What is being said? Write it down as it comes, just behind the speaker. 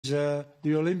the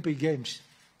Olympic Games.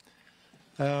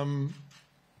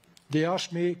 They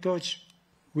asked me, Coach,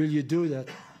 will you do that?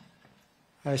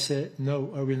 I said,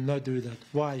 no, I will not do that.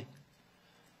 Why?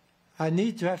 I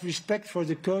need to have respect for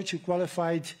the coach who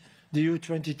qualified the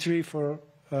U23 for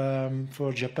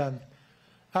Japan.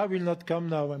 I will not come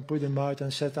now and put him out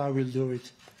and said I will do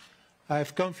it. I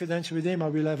have confidence with him. I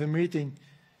will have a meeting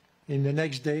in the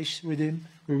next days with him.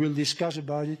 We will discuss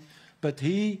about it. But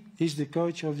he is the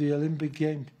coach of the Olympic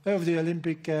game, of the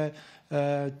Olympic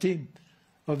team,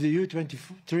 of the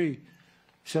U23.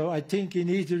 So I think he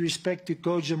needs the respect to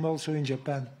coach them also in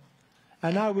Japan.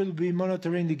 And I will be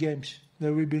monitoring the games.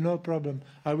 There will be no problem.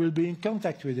 I will be in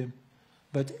contact with him.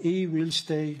 But he will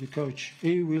stay the coach.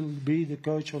 He will be the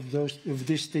coach of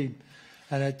this team.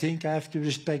 And I think I have to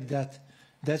respect that.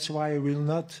 That's why I will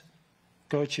not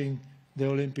coaching the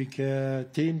Olympic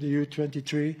team, the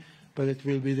U23, but it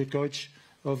will be the coach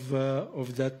of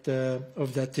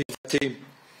that team.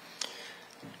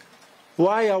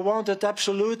 Why I wanted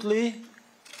absolutely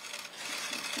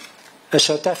a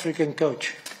South African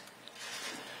coach.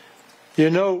 You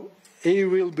know, he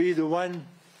will be the one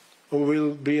who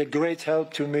will be a great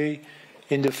help to me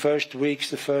in the first weeks,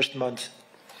 the first month.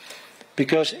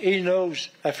 Because he knows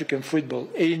African football,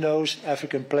 he knows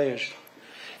African players,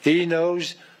 he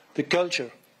knows the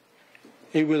culture.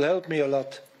 He will help me a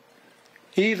lot.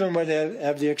 Even when I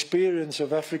have the experience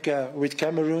of Africa with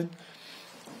Cameroon,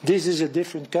 this is a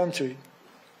different country,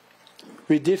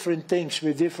 with different things,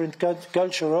 with different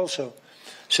culture also.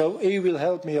 So he will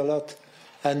help me a lot.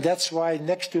 And that's why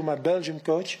next to my Belgian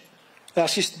coach,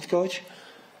 assistant coach,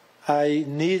 I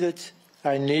needed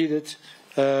a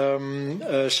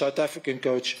South African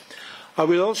coach. I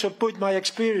will also put my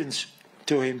experience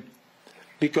to him,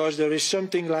 because there is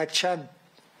something like Chan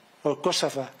or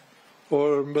Kosovo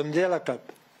or Mandela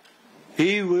Cup.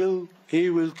 He will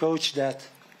coach that.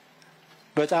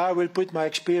 But I will put my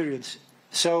experience.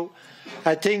 So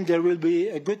I think there will be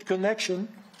a good connection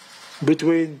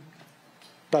between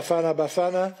Bafana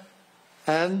Bafana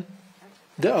and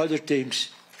the other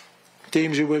teams.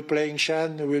 Teams who will play in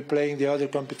Chan, who will play in the other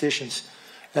competitions.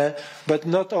 But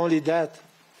not only that,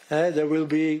 there will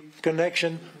be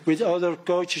connection with other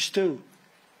coaches too.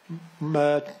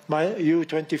 My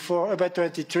U24, about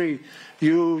 23,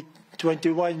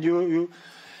 U21,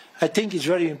 I think it's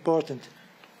very important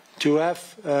to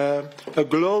have a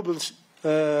global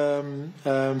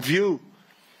view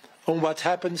on what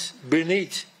happens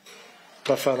beneath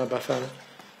Bafana Bafana.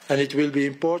 And it will be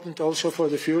important also for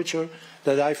the future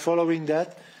that I following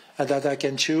that and that I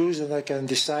can choose and I can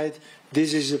decide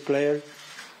this is a player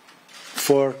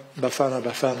for Bafana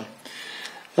Bafana.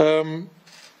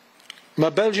 My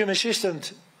Belgian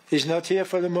assistant is not here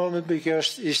for the moment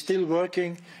because he's still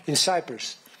working in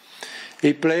Cyprus.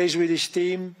 He plays with his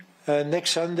team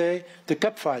next Sunday, the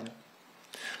cup final.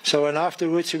 So, and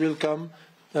afterwards he will come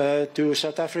to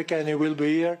South Africa and he will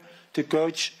be here to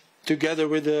coach together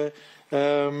with the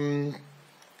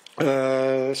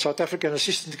South African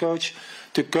assistant coach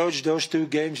to coach those 2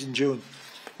 games in June.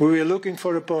 We were looking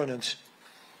for opponents.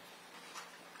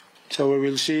 So we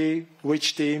will see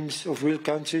which teams of which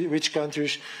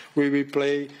countries we will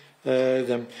play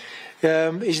them.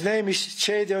 His name is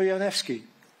Chedo Janewski.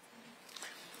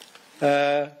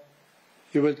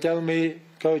 You will tell me,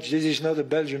 Coach, this is not a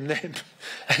Belgian name,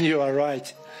 and you are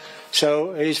right.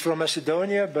 So he's from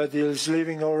Macedonia, but he's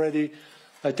living already,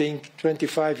 I think,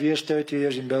 25 years, 30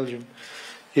 years in Belgium.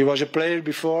 He was a player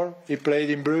before. He played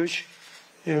in Bruges,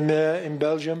 in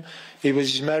Belgium. He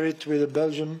was married with a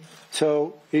Belgian,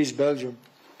 so he's Belgian.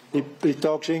 He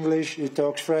talks English, he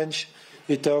talks French,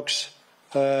 he talks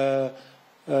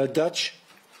Dutch.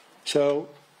 So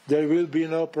there will be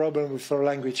no problem for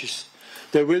languages.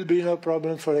 There will be no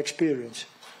problem for experience.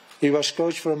 He was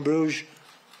coach from Bruges,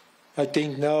 I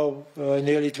think now,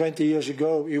 nearly 20 years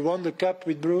ago. He won the cup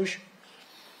with Bruges.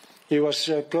 He was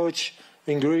coach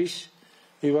in Greece.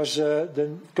 He was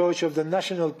the coach of the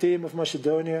national team of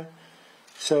Macedonia.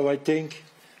 So I think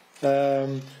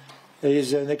he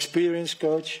is an experienced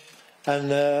coach.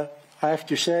 And I have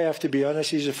to say, I have to be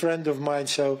honest, he's a friend of mine.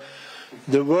 So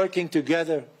the working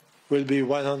together will be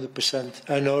 100%.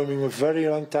 I know him a very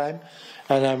long time.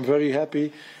 And I'm very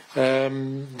happy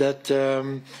that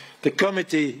the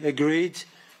committee agreed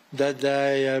that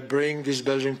I bring this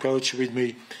Belgian coach with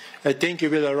me. I think he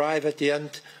will arrive at the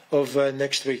end of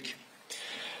next week.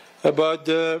 About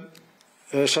the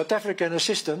South African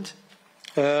assistant,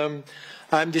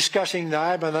 I'm discussing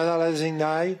now, I'm analyzing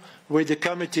now with the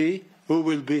committee who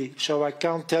will be. So I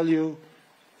can't tell you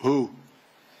who,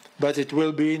 but it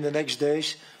will be in the next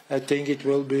days. I think it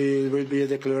will be a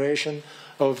declaration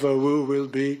of who will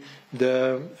be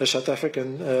the South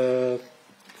African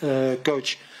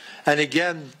coach. And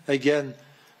again,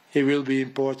 he will be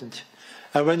important.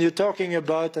 And when you're talking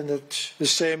about, and it's the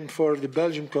same for the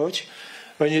Belgian coach,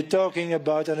 when you're talking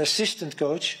about an assistant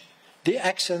coach, the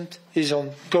accent is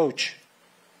on coach,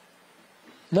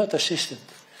 not assistant.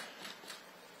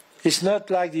 It's not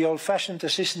like the old-fashioned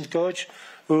assistant coach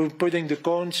who putting the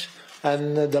cones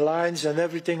and the lines and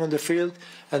everything on the field,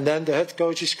 and then the head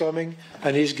coach is coming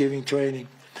and he's giving training.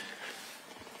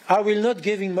 I will not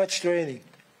give him much training,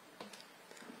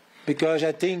 because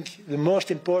I think the most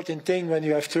important thing when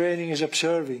you have training is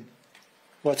observing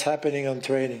what's happening on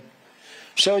training.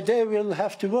 So they will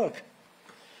have to work.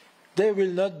 They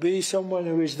will not be someone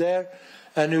who is there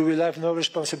and who will have no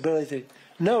responsibility.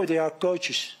 No, they are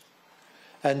coaches.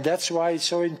 And that's why it's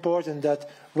so important that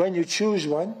when you choose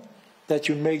one, that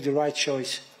you make the right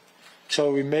choice.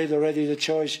 So we made already the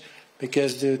choice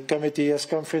because the committee has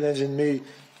confidence in me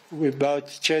about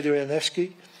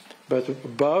Cedric, but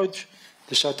about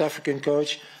the South African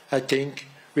coach, I think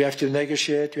we have to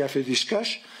negotiate, we have to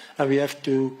discuss, and we have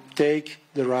to take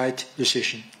the right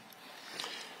decision.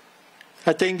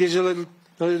 I think this is a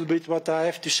little bit what I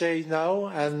have to say now,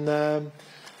 and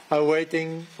I'm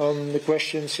waiting on the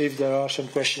questions, if there are some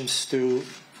questions to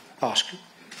ask.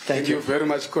 Thank you very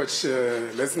much, Coach.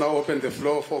 Let's now open the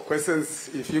floor for questions.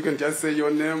 If you can just say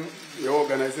your name, your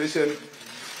organization,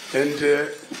 and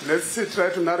let's try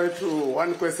to narrow to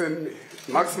one question,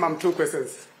 maximum 2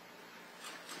 questions.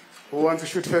 Who wants to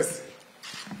shoot first?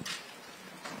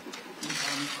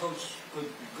 Coach,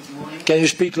 good morning. Can you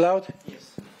speak loud?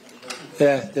 Yes.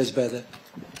 Yeah, that's better.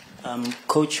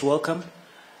 Coach, welcome.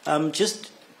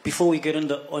 Just before we get on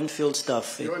the on-field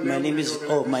stuff, my name is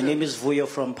Vuyo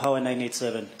from Power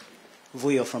 987.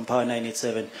 Vuyo from Power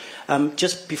 987.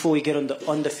 Just before we get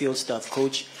on the field stuff,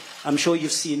 Coach, I'm sure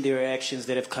you've seen the reactions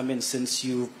that have come in since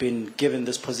you've been given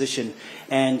this position,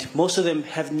 and most of them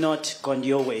have not gone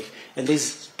your way. And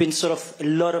there's been sort of a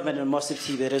lot of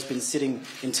animosity that has been sitting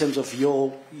in terms of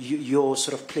your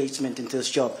sort of placement into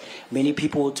this job. Many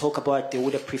people will talk about they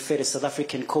would have preferred a South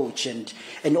African coach and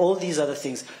all these other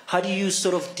things. How do you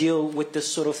sort of deal with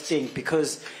this sort of thing?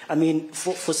 Because, I mean,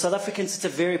 for South Africans, it's a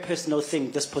very personal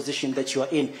thing, this position that you are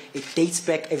in. It dates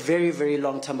back a very, very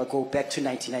long time ago, back to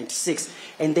 1996,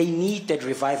 and they need that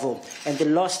revival. And the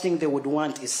last thing they would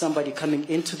want is somebody coming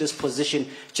into this position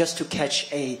just to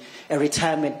catch a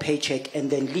retirement paycheck and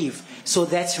then leave. So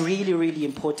that's really, really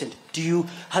important.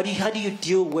 How do you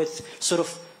deal with sort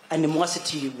of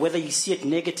animosity, whether you see it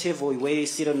negative or whether you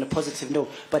see it on a positive note,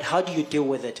 but how do you deal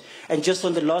with it? And just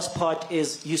on the last part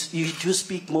is, you do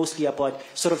speak mostly about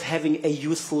sort of having a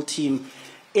youthful team.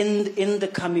 In the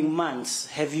coming months,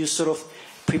 have you sort of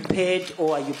prepared,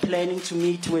 or are you planning to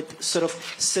meet with sort of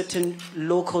certain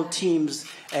local teams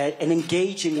and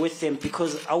engaging with them?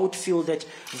 Because I would feel that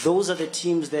those are the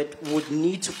teams that would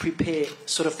need to prepare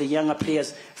sort of the younger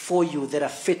players for you that are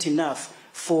fit enough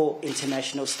for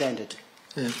international standard.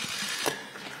 Yeah.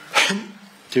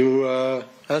 To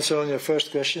answer on your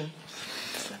first question,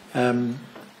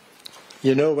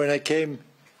 you know, when I came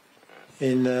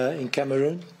in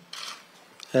Cameroon,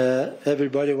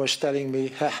 everybody was telling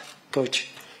me, coach,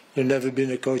 you've never been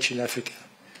a coach in Africa.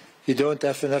 You don't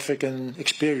have an African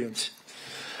experience.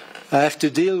 I have to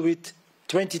deal with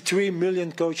 23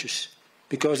 million coaches,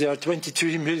 because there are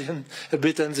 23 million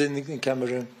habitants in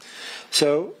Cameroon.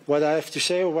 So what I have to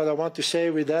say, or what I want to say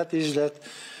with that, is that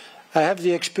I have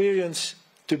the experience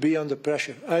to be under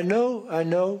pressure. I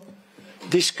know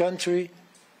this country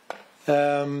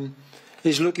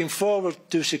is looking forward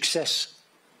to success.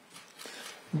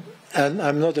 And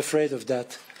I'm not afraid of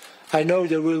that. I know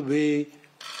there will be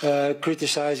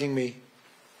criticizing me.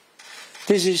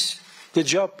 This is the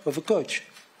job of a coach.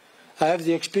 I have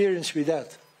the experience with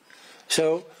that.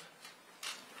 So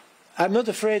I'm not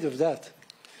afraid of that.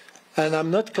 And I'm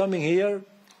not coming here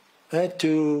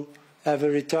to have a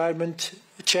retirement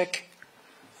check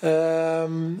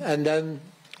and then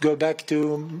go back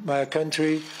to my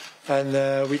country and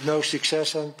with no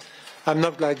success. And I'm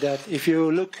not like that. If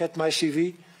you look at my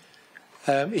CV,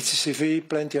 it's a CV,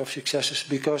 plenty of successes,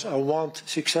 because I want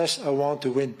success, I want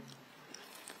to win.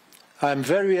 I'm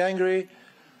very angry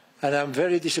and I'm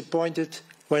very disappointed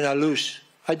when I lose.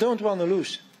 I don't want to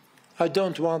lose. I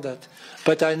don't want that.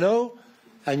 But I know,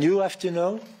 and you have to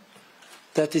know,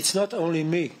 that it's not only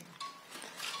me.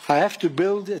 I have to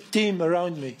build a team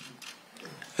around me.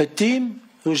 A team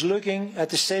who's looking at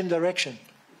the same direction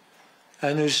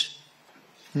and who's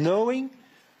knowing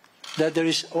that there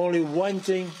is only one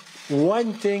thing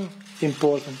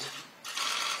important,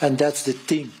 and that's the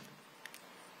team.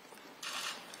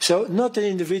 So not an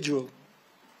individual.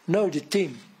 No, the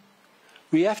team.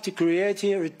 We have to create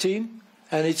here a team,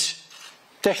 and it's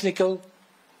technical,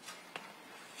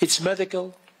 it's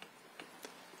medical,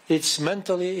 it's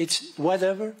mentally, it's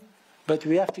whatever, but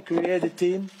we have to create a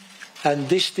team, and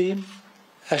this team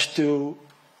has to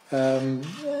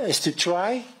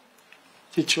try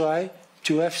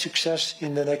to have success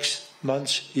in the next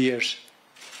months, years.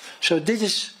 So this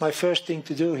is my first thing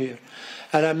to do here.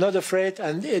 And I'm not afraid,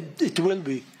 and it will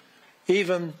be.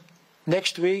 Even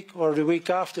next week or the week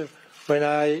after, when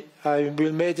I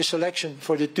will make the selection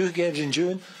for the 2 games in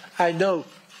June, I know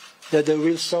that there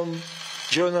will some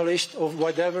journalist or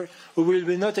whatever who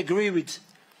will not agree with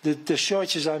the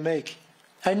choices I make.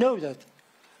 I know that.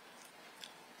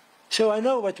 So I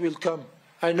know what will come.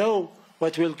 I know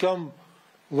what will come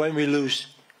when we lose.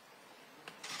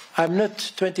 I'm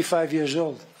not 25 years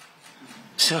old,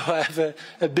 so I have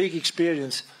a big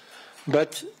experience.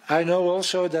 But I know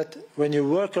also that when you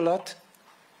work a lot,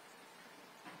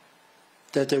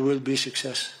 that there will be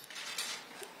success.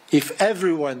 If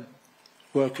everyone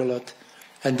work a lot.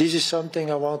 And this is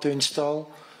something I want to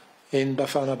install in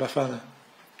Bafana Bafana.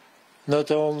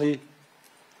 Not only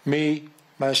me,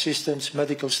 my assistants,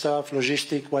 medical staff,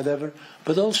 logistic, whatever,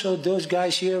 but also those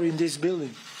guys here in this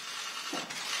building.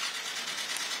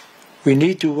 We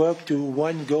need to work to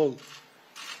one goal,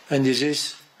 and this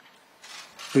is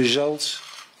results,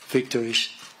 victories.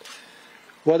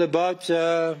 What about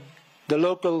the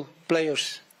local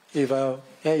players? If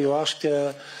you asked,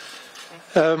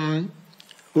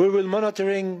 we will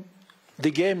monitoring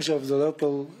the games of the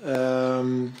local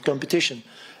competition,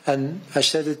 and I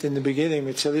said it in the beginning.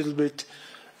 It's a little bit,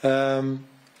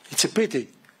 it's a pity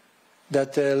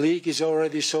that the league is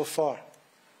already so far,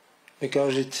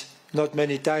 because it's not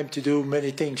many time to do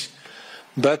many things.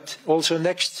 But also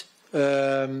next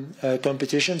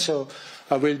competition, so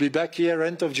I will be back here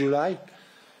end of July,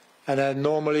 and then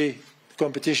normally the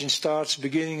competition starts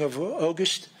beginning of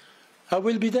August. I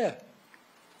will be there.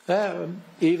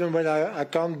 Even when I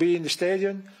can't be in the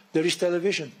stadium, there is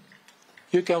television.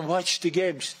 You can watch the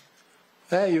games.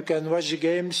 You can watch the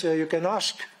games, you can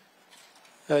ask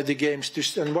the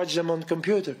games and watch them on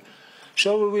computer.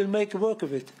 So we will make work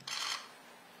of it.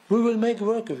 We will make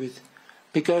work of it.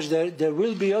 Because there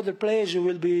will be other players who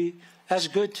will be as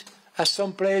good as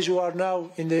some players who are now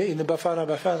in the Bafana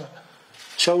Bafana.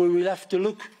 So we will have to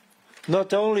look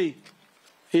not only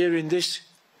here in this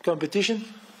competition,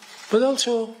 but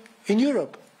also in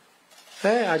Europe.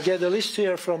 I get a list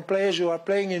here from players who are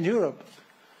playing in Europe,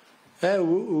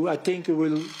 who I think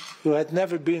who had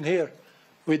never been here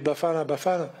with Bafana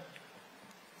Bafana,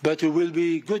 but who will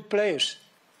be good players.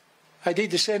 I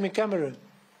did the same in Cameroon.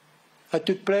 I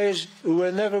took players who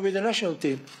were never with the national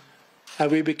team,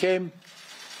 and we became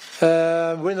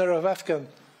winner of AFCON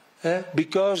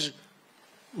because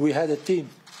we had a team.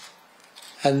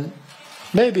 And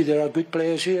maybe there are good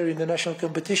players here in the national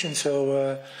competition,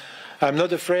 so I'm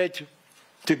not afraid,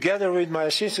 together with my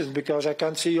assistants, because I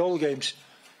can't see all games,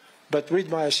 but with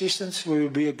my assistants we will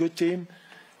be a good team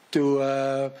to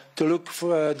look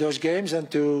for those games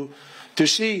and to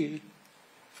see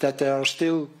that there are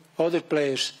still other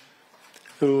players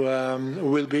who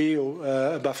will be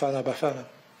Bafana Bafana.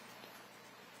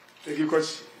 Thank you,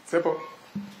 Coach. Tsepo.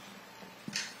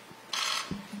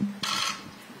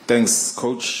 Thanks,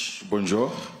 Coach.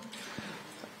 Bonjour.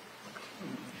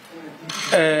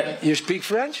 You speak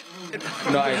French?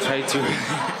 No, I try to.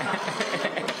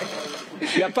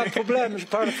 Il n'y a pas de problème, je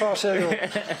parle français.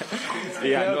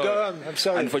 Yeah, no, go on. I'm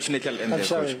sorry. Unfortunately, I'll end I'm there,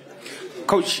 sorry.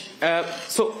 Coach.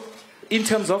 So, in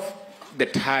terms of the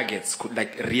targets,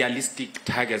 like realistic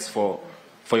targets for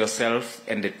yourself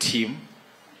and the team,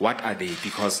 what are they?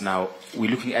 Because now we're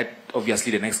looking at,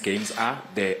 obviously the next games are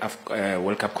the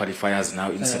World Cup qualifiers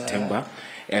now in September,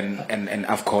 and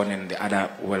AFCON and the other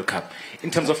World Cup.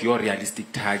 In terms of your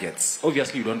realistic targets,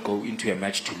 obviously you don't go into a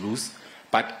match to lose,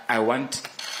 but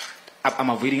I'm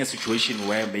avoiding a situation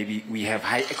where maybe we have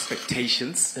high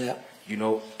expectations. Yeah. You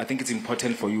know, I think it's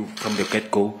important for you from the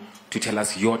get-go to tell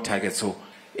us your targets so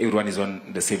everyone is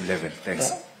on the same level.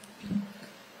 Thanks.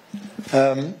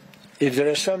 If there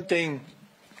is something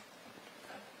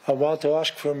I want to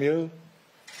ask from you,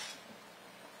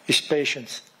 is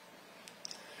patience.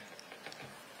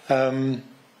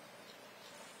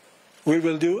 We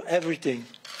will do everything,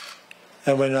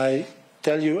 and when I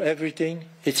tell you everything,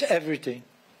 it's everything,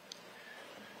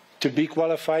 to be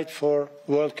qualified for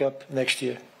World Cup next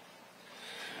year.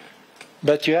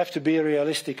 But you have to be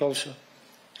realistic also.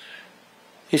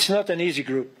 It's not an easy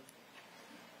group.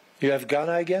 You have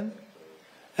Ghana again,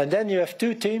 and then you have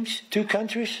two teams, two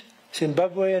countries,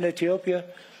 Zimbabwe and Ethiopia,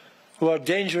 who are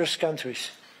dangerous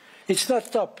countries. It's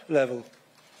not top level.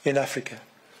 in Africa.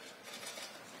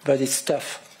 But it's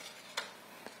tough.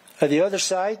 At the other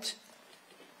side,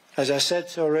 as I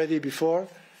said already before,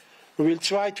 we will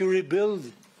try to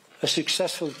rebuild a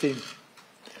successful team.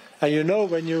 And you know,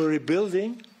 when you're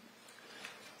rebuilding,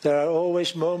 there are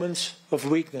always moments of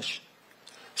weakness.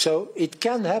 So it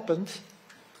can happen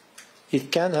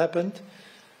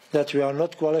that we are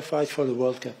not qualified for the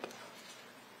World Cup.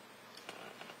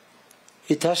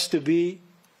 It has to be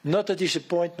not a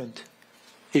disappointment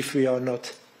if we are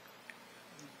not.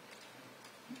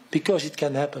 Because it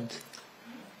can happen.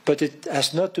 But it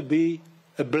has not to be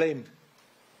a blame.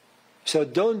 So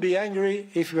don't be angry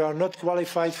if we are not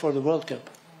qualified for the World Cup.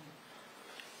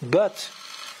 But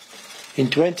in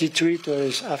 23 there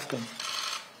is AFCON.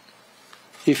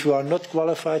 If you are not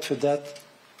qualified for that,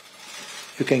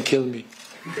 you can kill me.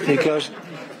 Because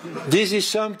this is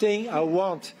something I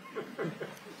want.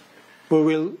 We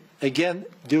will, again,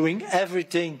 doing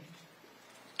everything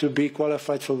to be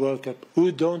qualified for World Cup.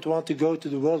 Who don't want to go to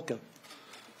the World Cup?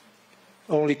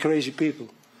 Only crazy people.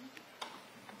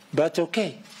 But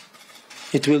okay,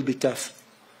 it will be tough.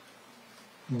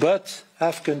 But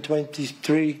AFCON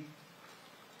 23,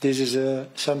 this is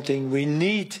something we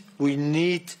need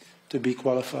to be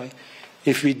qualified.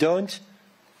 If we don't,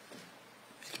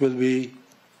 it will be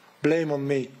blame on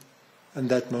me at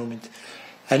that moment.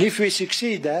 And if we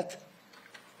succeed that,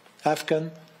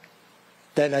 AFCON,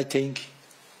 then I think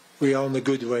we are on a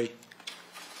good way.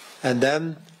 And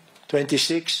then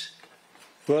 26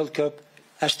 World Cup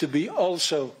has to be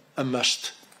also a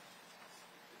must.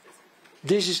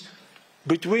 This is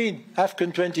between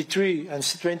AFCON 23 and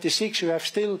 26, we have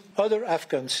still other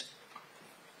AFCONs.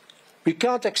 We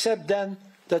can't accept then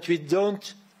that we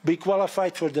don't be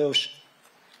qualified for those.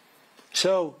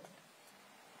 So,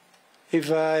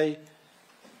 if I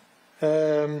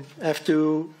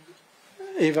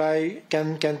if I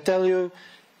can tell you,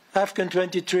 AFCON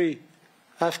 23,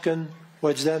 AFCON,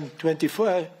 what's then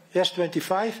 24? Yes,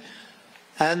 25,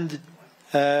 and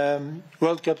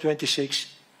World Cup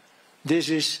 26.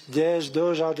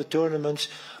 Those are the tournaments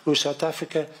where South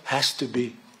Africa has to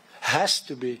be.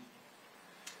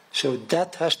 So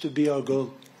that has to be our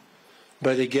goal.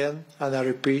 But again, and I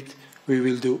repeat, we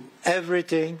will do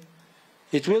everything.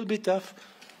 It will be tough,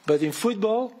 but in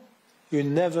football, you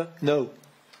never know.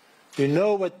 You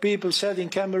know what people said in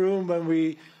Cameroon when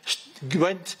we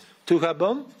went to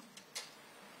Gabon?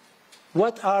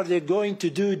 What are they going to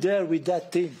do there with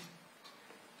that team?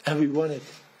 And we won it.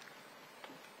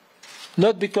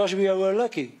 Not because we were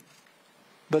lucky,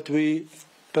 but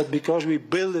because we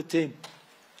built a team.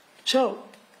 So,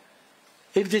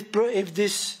 if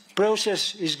this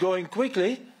process is going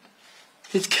quickly,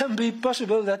 it can be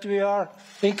possible that we are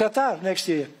in Qatar next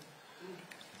year.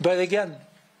 But again,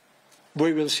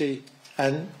 we will see.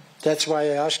 And that's why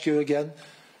I ask you again,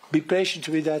 be patient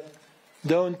with that.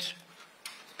 Don't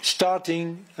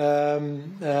starting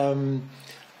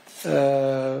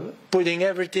putting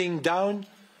everything down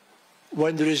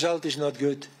when the result is not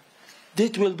good.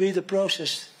 This will be the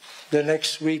process the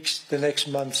next weeks, the next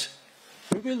months.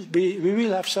 We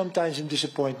will have sometimes in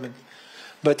disappointment.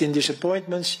 But in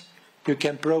disappointments, you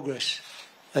can progress.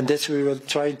 And that's what we will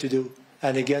try to do.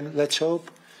 And again, let's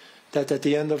hope that at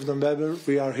the end of November,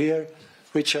 we are here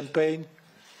with champagne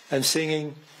and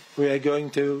singing, we are going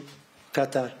to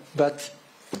Qatar. But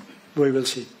we will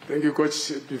see. Thank you,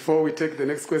 Coach. Before we take the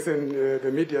next question, the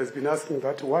media has been asking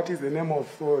that what is the name of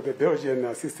the Belgian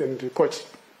assistant coach?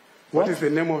 What is the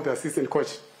name of the assistant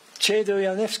coach? Cedo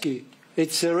Janewski.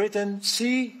 It's written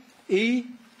C-E-D-O,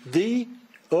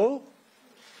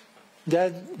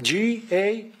 then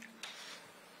G-A-N-E-V-K-I.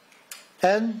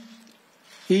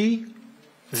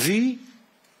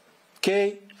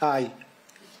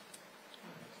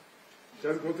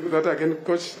 Just go through that again,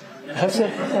 Coach.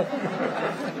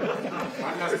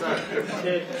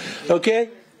 Okay?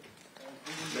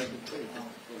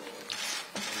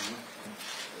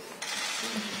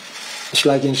 It's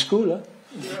like in school, huh?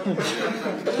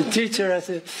 The teacher has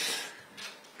a...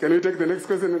 Can we take the next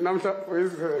question, Namta?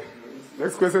 Please,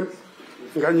 next question.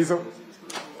 Nganyiso.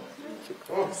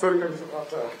 Oh, sorry, Nganyiso.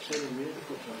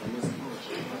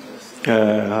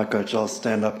 Hi, Coach. I'll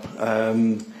stand up.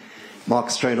 Mark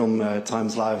Stradom,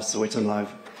 Times Live, Sowetan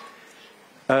Live.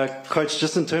 Coach,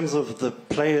 just in terms of the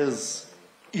players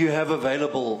you have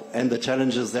available and the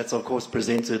challenges that's, of course,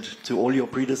 presented to all your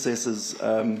predecessors,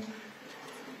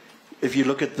 if you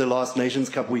look at the last Nations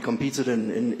Cup we competed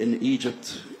in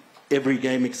Egypt, every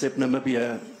game except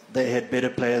Namibia, they had better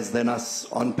players than us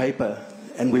on paper,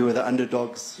 and we were the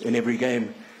underdogs in every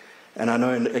game. And I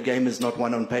know a game is not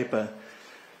won on paper.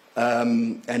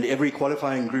 And every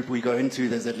qualifying group we go into,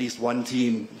 there's at least one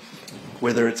team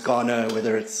whether it's Ghana,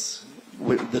 whether it's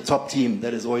the top team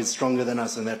that is always stronger than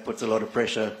us, and that puts a lot of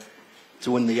pressure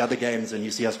to win the other games, and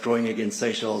you see us drawing against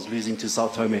Seychelles, losing to Sao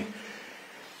Tome.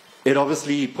 It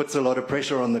obviously puts a lot of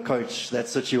pressure on the coach, that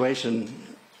situation.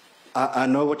 I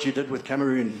know what you did with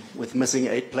Cameroon, with missing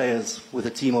 8 players, with a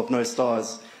team of no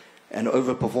stars, and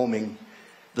overperforming.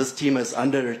 This team has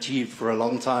underachieved for a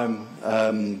long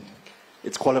time.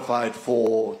 It's qualified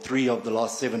for 3 of the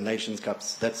last 7 Nations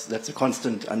Cups. That's a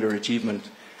constant underachievement.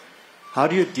 How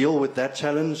do you deal with that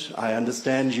challenge? I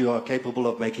understand you are capable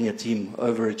of making a team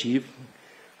overachieve.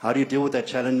 How do you deal with that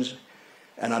challenge?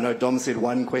 And I know Dom said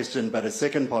one question, but a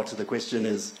second part to the question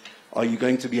is, are you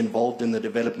going to be involved in the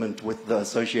development with the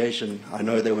association? I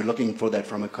know they were looking for that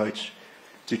from a coach,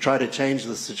 to try to change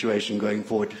the situation going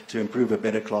forward, to improve a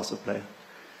better class of player,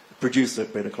 produce a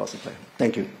better class of player.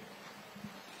 Thank you.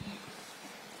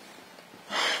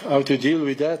 How to deal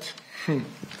with that?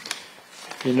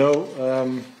 You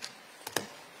know,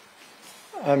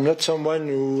 I'm not someone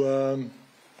who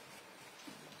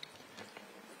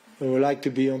like to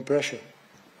be on pressure,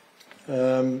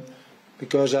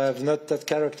 because I have not that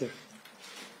character.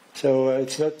 So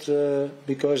it's not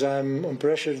because I'm on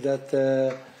pressure that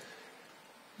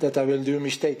that I will do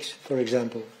mistakes, for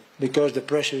example, because the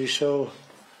pressure is so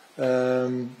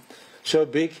so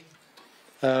big.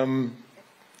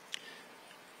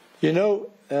 You know,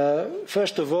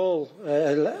 first of all,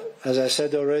 as I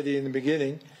said already in the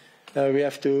beginning, we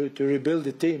have to rebuild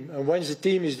the team. And once the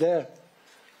team is there,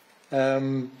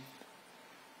 a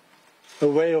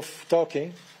way of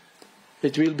talking,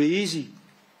 it will be easy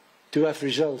to have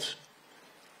results.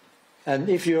 And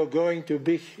if you are going to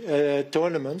big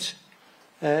tournaments,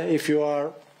 if you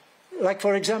are, like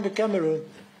for example Cameroon,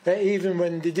 even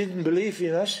when they didn't believe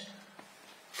in us,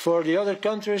 for the other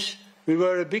countries, we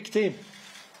were a big team.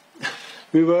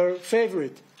 We were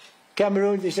favorite.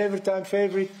 Cameroon is every time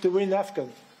favorite to win AFCON.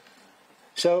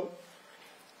 So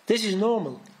this is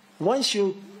normal. Once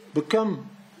you're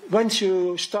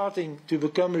starting to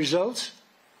become results,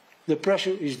 the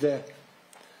pressure is there.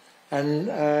 And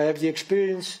I have the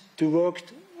experience to work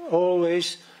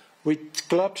always with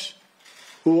clubs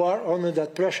who are under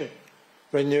that pressure.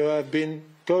 When you have been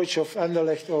coach of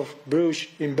Anderlecht or Bruges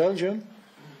in Belgium,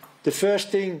 the first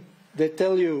thing they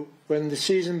tell you when the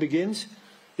season begins,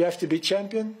 you have to be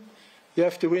champion, you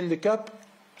have to win the cup,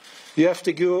 you have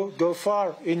to go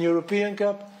far in European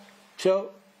Cup.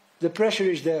 So the pressure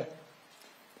is there.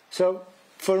 So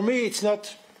for me it's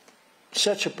not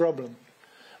such a problem.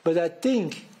 But I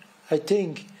think I've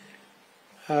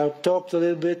talked a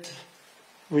little bit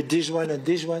with this one and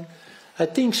this one. I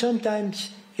think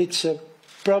sometimes it's a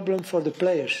problem for the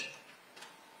players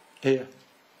here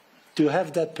to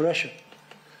have that pressure.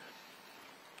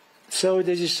 So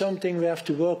this is something we have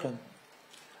to work on.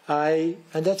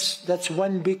 And that's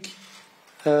one big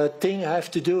thing I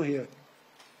have to do here.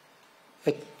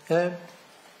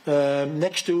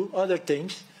 Next to other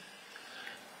things.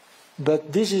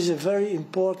 But this is a very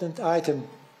important item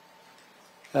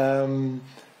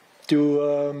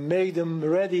to make them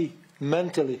ready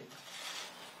mentally.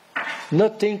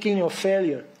 Not thinking of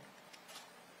failure.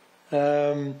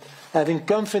 Having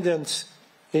confidence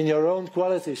in your own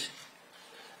qualities.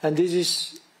 And this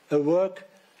is a work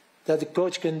that the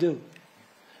coach can do.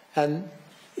 And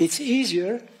it's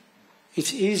easier,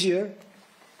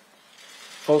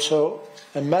 also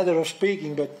a matter of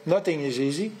speaking, but nothing is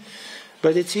easy.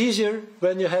 But it's easier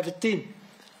when you have a team.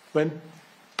 When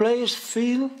players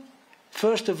feel,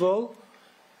 first of all,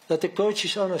 that the coach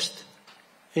is honest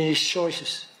in his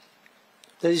choices.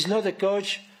 There is not a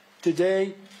coach,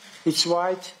 today it's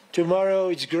white, tomorrow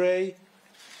it's grey,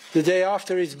 the day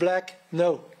after it's black.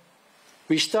 No.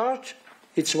 We start,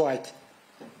 it's white.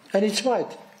 And it's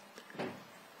white.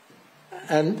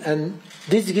 And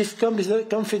this gives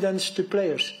confidence to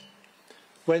players.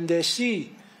 When they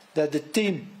see that the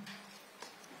team,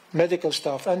 medical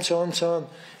staff, and so on,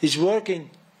 is working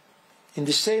in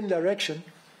the same direction,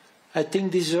 I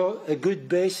think this is a good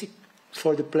basic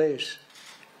for the players.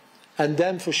 And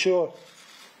then for sure,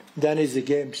 then it's the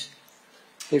games.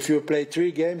 If you play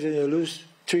 3 games and you lose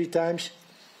 3 times,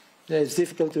 then it's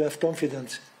difficult to have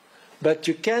confidence. But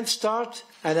you can't start,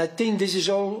 and I think this is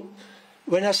all,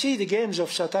 when I see the games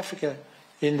of South Africa,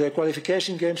 in the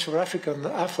qualification games for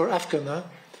AFCON,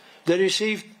 they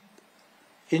received,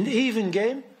 in even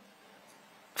game,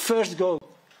 first goal.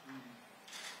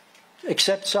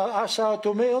 Except Sao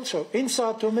Tome also, in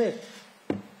Sao Tome.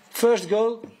 First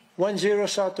goal, 1-0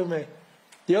 Sao Tome.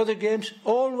 The other games,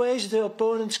 always the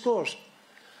opponent scores.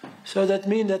 So that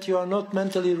means that you are not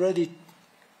mentally ready.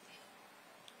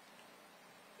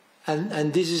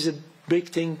 And this is a big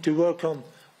thing to work on.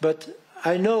 But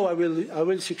I know I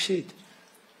will succeed.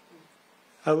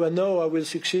 I know I will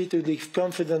succeed to give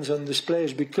confidence on these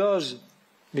players because,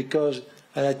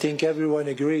 and I think everyone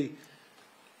agree,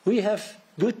 we have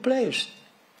good players.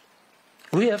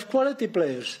 We have quality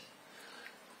players.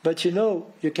 But you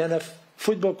know, you can have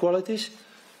football qualities,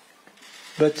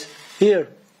 but here,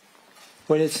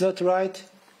 when it's not right,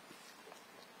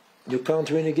 you can't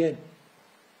win a game.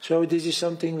 So this is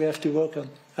something we have to work on.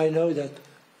 I know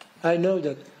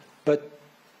that. But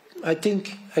I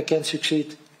think I can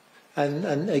succeed.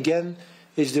 And again,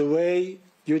 it's the way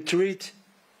you treat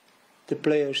the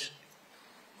players.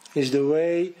 It's the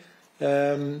way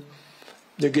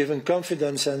you give them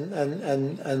confidence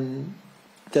and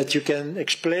that you can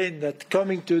explain that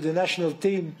coming to the national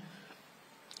team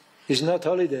is not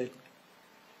holiday.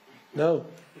 No.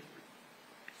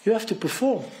 You have to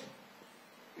perform.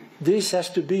 This has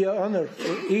to be an honor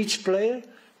for each player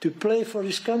to play for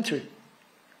his country.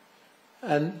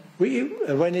 And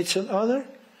when it's an honor,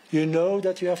 you know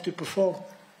that you have to perform.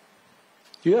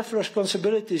 You have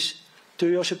responsibilities to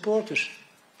your supporters.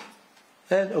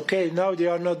 And okay, now they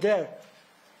are not there.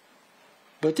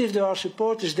 But if there are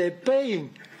supporters, they're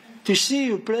paying to see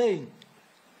you playing.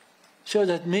 So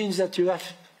that means that you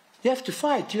have to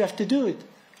fight, you have to do it.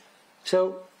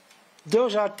 So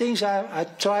those are things I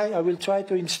will try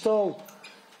to install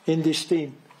in this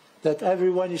team. That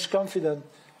everyone is confident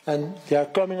and they are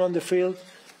coming on the field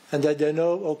and that they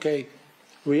know, okay,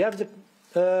 we have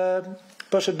the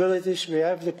possibilities, we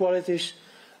have the qualities,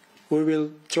 we will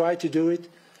try to do it.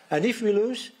 And if we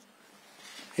lose,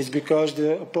 it's because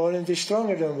the opponent is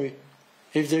stronger than we.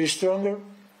 If they are stronger,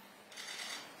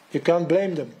 you can't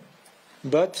blame them.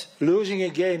 But losing a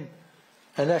game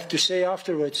and have to say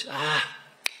afterwards,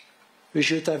 we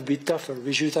should have been tougher,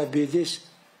 we should have been this.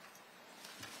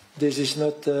 This is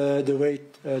not the way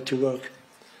to work.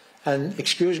 And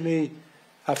excuse me,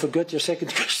 I forgot your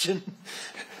second question.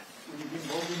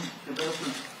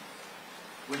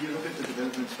 When you look at the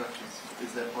development structures,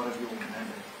 is that part of your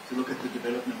mandate? To look at the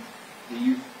development, the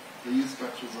youth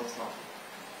structures of SAFA?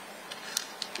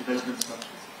 Development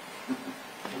structures.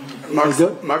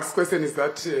 Mark's question is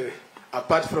that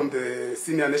apart from the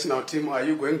senior national team, are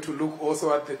you going to look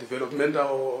also at the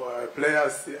developmental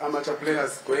players, the amateur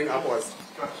players going upwards?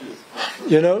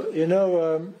 You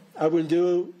know, I will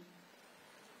do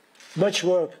much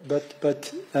work,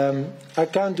 but I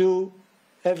can't do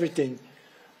everything.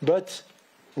 But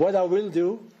what I will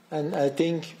do, and I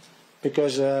think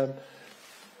because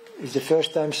it's the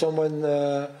first time someone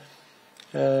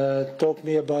talked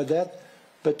me about that,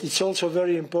 but it's also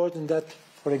very important that,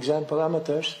 for example,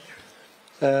 amateurs,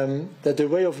 that the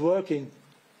way of working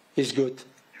is good.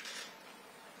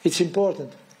 It's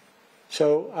important.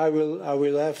 So I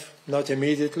will have, not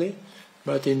immediately,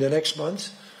 but in the next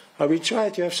months, I will try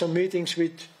to have some meetings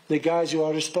with the guys who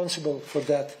are responsible for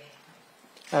that.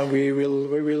 And we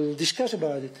will discuss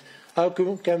about it. How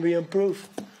can we improve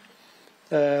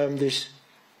this?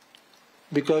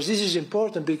 Because this is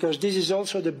important, because this is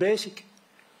also the basic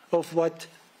of what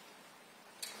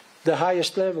the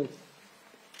highest level.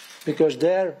 Because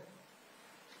there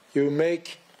you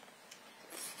make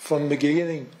from the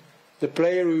beginning the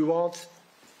player we want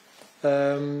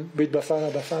with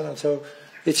Bafana Bafana. So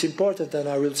it's important, and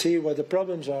I will see what the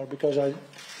problems are, because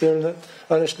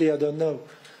honestly I don't know.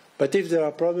 But if there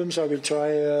are problems, I will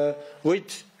try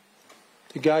with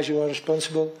the guys who are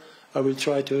responsible, I will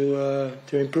try to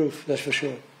improve, that's for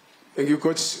sure. Thank you,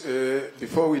 Coach.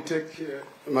 Before we take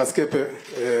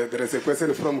Maskepe, there is a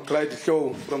question from Clyde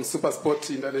Shaw from Supersport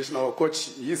International. Coach,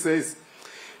 he says,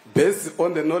 based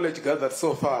on the knowledge gathered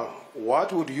so far,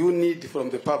 what would you need from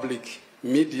the public,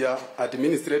 media,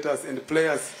 administrators and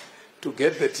players to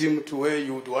get the team to where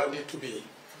you would want it to be?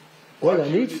 What I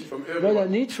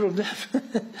need from them,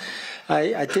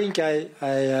 I think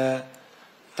I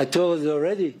told it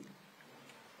already,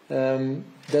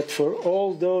 that for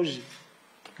all those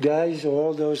guys or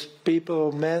all those people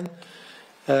or men,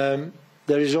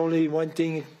 there is only one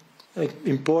thing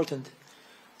important,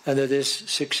 and that is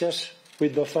success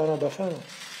with Bafana Bafana.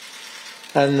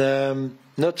 And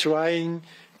not trying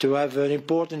to have an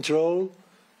important role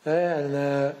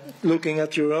and looking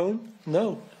at your own,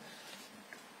 no.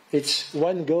 It's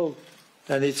one goal,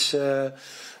 and it's to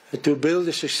build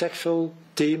a successful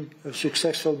team, a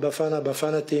successful Bafana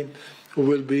Bafana team, who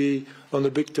will be on the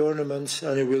big tournaments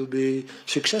and it will be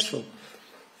successful.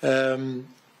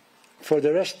 For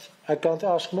the rest, I can't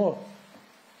ask more.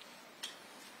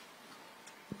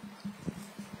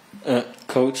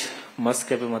 Coach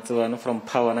Maskepe Matuvano from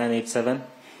Power 987.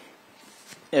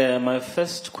 My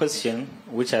first question,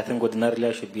 which I think ordinarily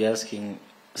I should be asking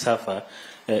SAFA,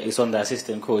 is on the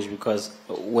assistant coach, because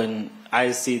when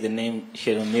I see the name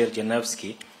Sheromir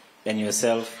Janevski and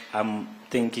yourself, I'm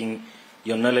thinking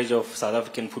your knowledge of South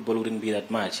African football wouldn't be that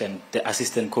much, and the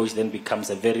assistant coach then becomes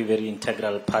a very, very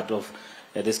integral part of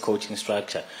this coaching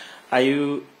structure. Are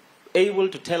you able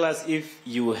to tell us if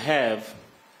you have,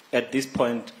 at this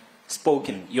point,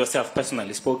 spoken, yourself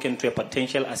personally, spoken to a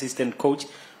potential assistant coach?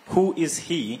 Who is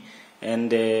he,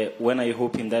 and when are you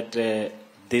hoping that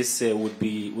this would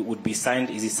be signed?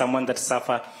 Is it someone that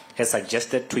SAFA has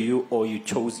suggested to you, or you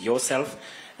chose yourself?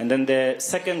 And then the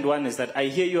second one is that I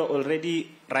hear you are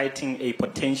already writing a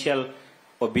potential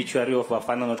obituary of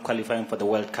Bafana not qualifying for the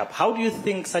World Cup. How do you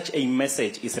think such a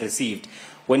message is received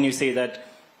when you say that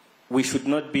we should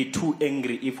not be too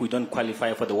angry if we don't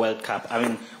qualify for the World Cup? I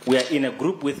mean, we are in a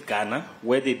group with Ghana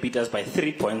where they beat us by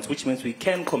 3 points, which means we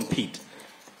can compete.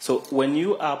 So when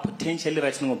you are potentially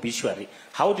writing an obituary,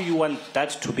 how do you want that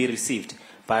to be received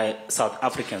by South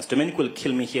Africans? Dominic will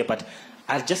kill me here, but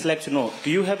I'd just like to know,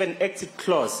 do you have an exit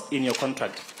clause in your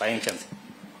contract by any chance?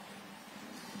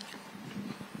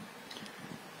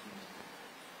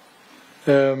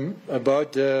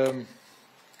 About the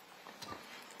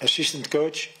assistant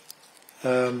coach,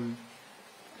 I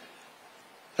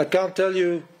can't tell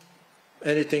you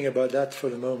anything about that for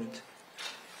the moment.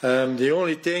 The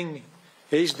only thing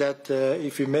is that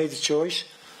if you made a choice,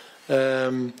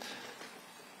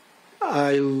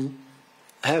 I'll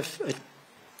have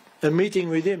a meeting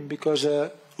with him, because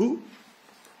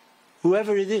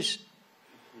whoever it is,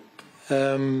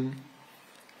 and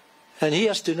he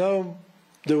has to know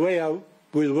the way I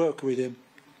will work with him.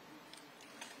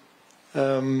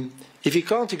 If he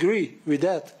can't agree with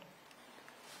that,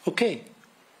 okay,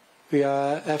 we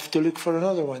have to look for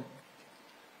another one.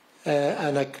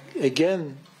 And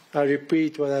again, I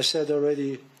repeat what I said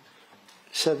already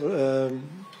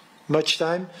much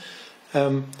time.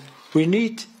 We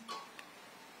need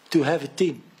to have a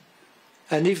team.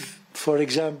 And if, for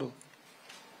example,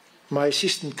 my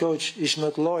assistant coach is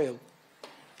not loyal,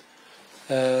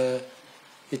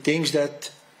 he thinks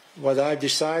that what I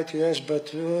decide, yes,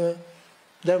 but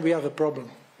then we have a problem.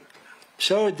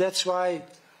 So that's why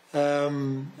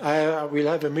I will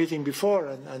have a meeting before,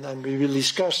 and we will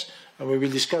discuss, and we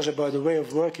will discuss about the way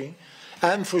of working.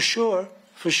 And for sure,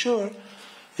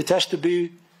 it has to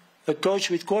be a coach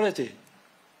with quality.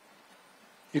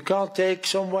 You can't take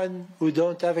someone who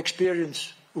don't have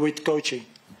experience with coaching.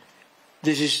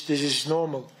 This is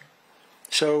normal.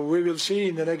 So we will see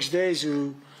in the next days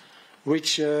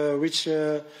which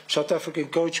South African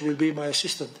coach will be my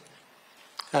assistant.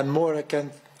 And more,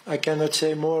 I cannot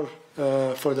say more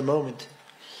for the moment.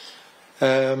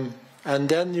 And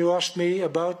then you asked me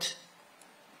about.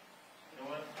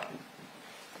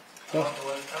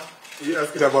 You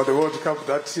asked about the World Cup,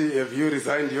 that have you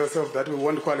resigned yourself that we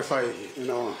won't qualify,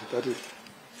 that is.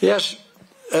 Yes,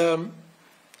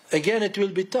 again it will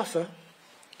be tougher,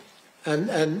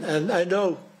 and I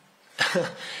know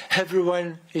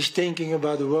everyone is thinking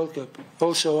about the World Cup,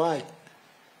 also I,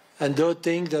 and don't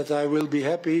think that I will be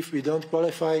happy if we don't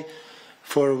qualify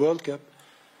for a World Cup,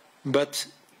 but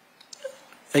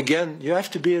again you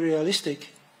have to be realistic.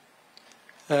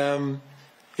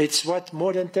 It's what,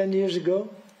 more than 10 years ago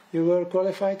you were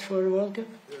qualified for a World Cup?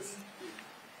 Yes.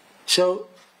 So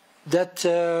that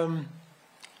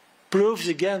proves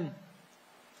again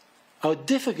how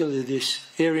difficult it is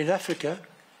here in Africa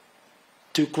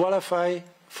to qualify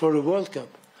for a World Cup.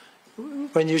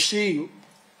 When you see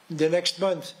the next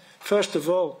month, first of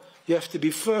all, you have to be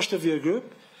first of your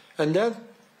group, and then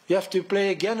you have to play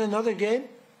again another game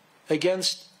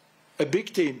against a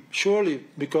big team, surely,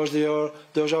 because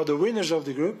those are the winners of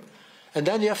the group, and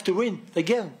then you have to win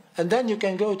again, and then you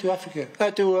can go to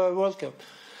a World Cup.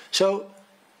 So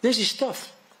this is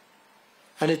tough,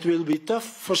 and it will be tough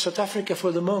for South Africa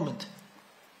for the moment,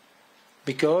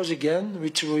 because again,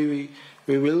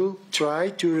 we will try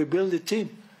to rebuild a team,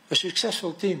 a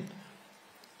successful team.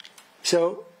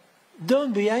 So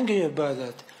don't be angry about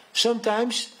that.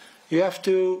 Sometimes you have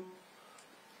to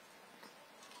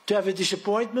have a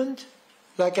disappointment,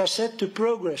 like I said, to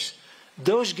progress.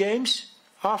 Those games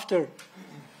after,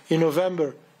 in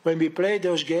November, when we play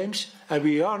those games and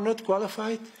we are not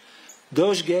qualified,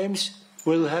 those games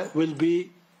will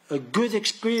be a good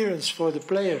experience for the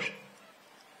players,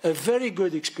 a very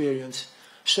good experience.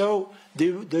 So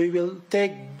they will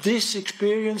take this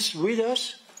experience with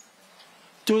us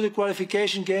to the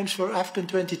qualification games for AFCON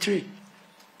 23.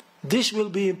 This will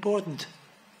be important,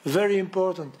 very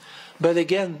important. But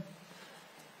again,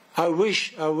 I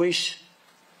wish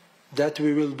that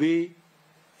we will be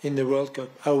in the World Cup.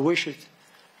 I wish it,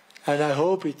 and I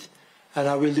hope it, and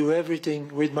I will do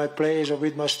everything with my players or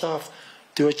with my staff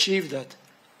to achieve that.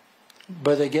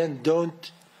 But again,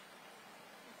 don't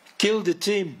kill the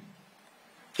team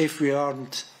if we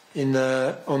aren't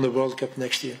on the World Cup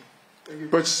next year. Thank you,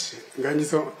 Coach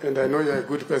Nganiso, and I know you're a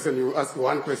good person. You ask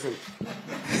one question.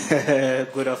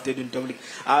 Good afternoon, Dominic.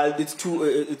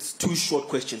 It's two short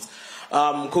questions.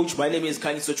 Coach, my name is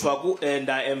Kaniso Chwagu, and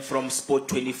I am from Sport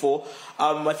 24.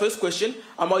 My first question,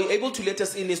 are you able to let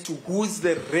us in as to who's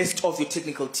the rest of your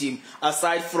technical team,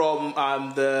 aside from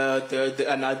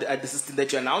the system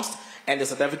that you announced, and the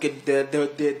South African,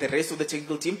 the rest of the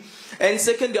technical team? And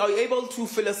second, are you able to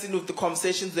fill us in with the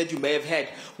conversations that you may have had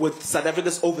with South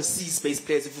Africa's overseas-based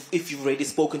players, if you've already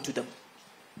spoken to them?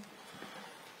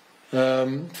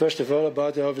 First of all,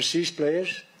 about the overseas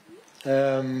players,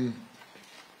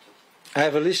 I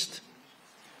have a list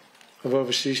of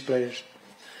overseas players.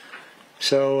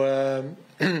 So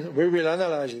we will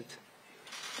analyze it.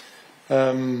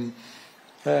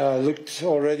 I looked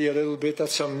already a little bit at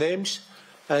some names,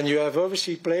 and you have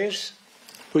overseas players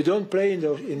who don't play in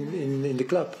the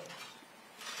club.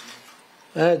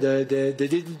 They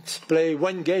didn't play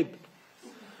one game.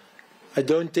 I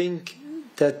don't think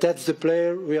that's the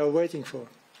player we are waiting for.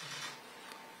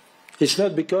 It's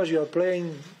not because you are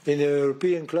playing in a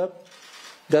European club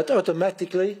that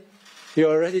automatically you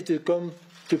are ready to come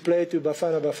to play to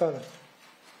Bafana Bafana.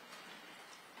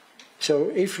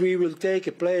 So if we will take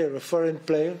a player, a foreign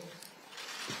player,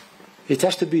 it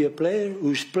has to be a player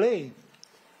who's playing.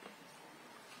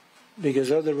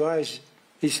 Because otherwise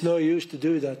it's no use to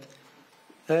do that.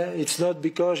 It's not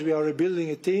because we are rebuilding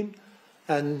a team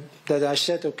and that I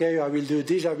said, okay, I will do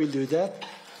this, I will do that,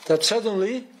 that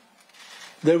suddenly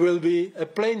there will be a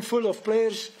plane full of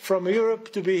players from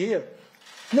Europe to be here.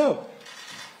 No,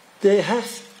 they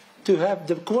have to have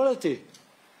the quality.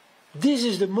 This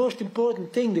is the most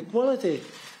important thing, the quality.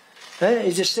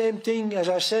 It's the same thing as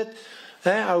I said,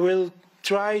 I will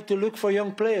try to look for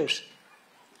young players.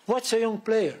 What's a young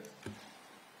player?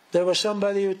 There was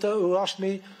somebody who asked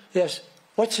me, yes,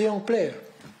 what's a young player?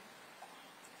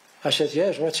 I said,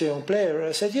 yes, what's a young player?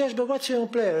 I said, yes, but what's a young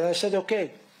player? And I said,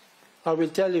 okay, I will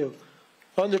tell you.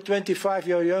 Under 25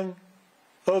 you're young,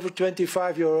 over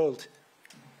 25 you're old.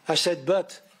 I said,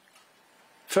 but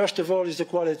first of all is the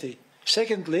quality.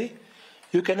 Secondly,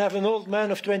 you can have an old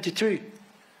man of 23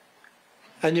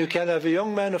 and you can have a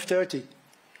young man of 30.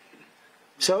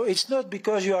 So it's not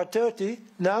because you are 30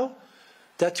 now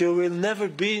that you will never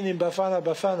be in Bafana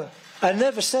Bafana. I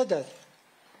never said that.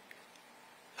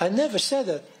 I never said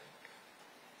that.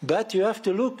 But you have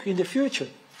to look in the future.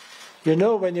 You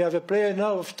know, when you have a player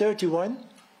now of 31,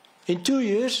 in 2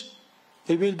 years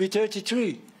he will be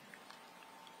 33.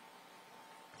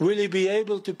 Will he be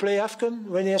able to play AFCON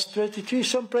when he has 33?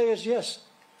 Some players, yes.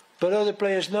 But other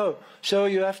players, no. So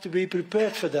you have to be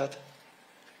prepared for that.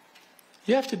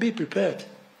 You have to be prepared.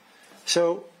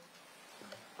 So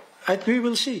we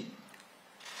will see.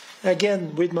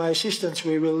 Again, with my assistants,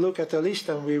 we will look at the list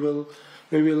and we will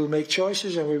make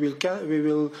choices and we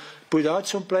will put out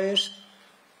some players.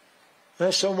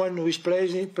 Someone who is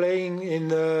playing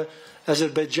in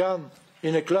Azerbaijan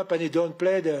in a club and he don't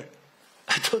play there,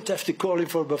 I don't have to call him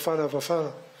for Bafana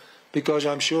Bafana because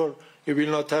I'm sure he will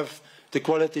not have the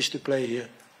qualities to play here.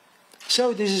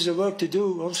 So this is a work to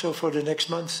do also for the next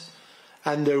months.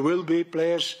 And there will be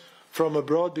players from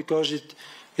abroad because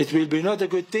it will be not a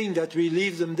good thing that we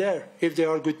leave them there if they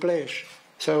are good players.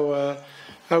 So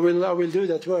I will do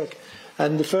that work.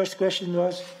 And the first question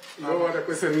was? No other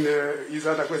question. His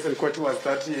other question, Coach, was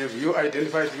that have you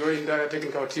identified your entire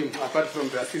technical team apart from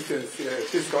the assistants,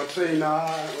 physical trainer?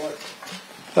 What?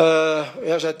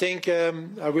 Yes, I think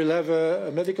I will have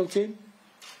a medical team.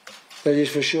 That is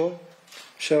for sure.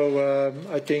 So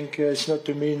I think it's not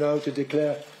to me now to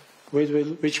declare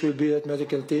which will be that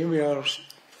medical team. We are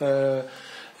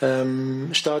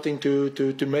starting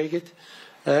to make it,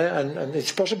 and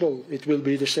it's possible it will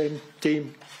be the same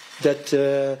team that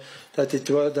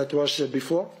was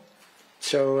before.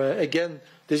 So again,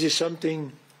 this is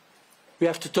something we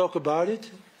have to talk about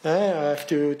it. I have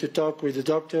to talk with the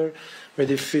doctor, with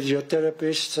the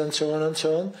physiotherapists, and so on and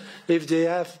so on. If they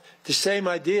have the same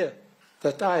idea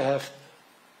that I have,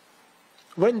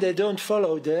 when they don't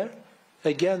follow there,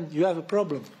 again, you have a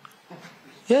problem.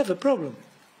 You have a problem.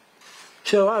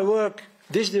 So I work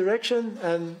this direction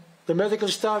and the medical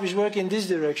staff is working this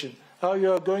direction. How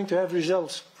you are going to have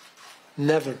results?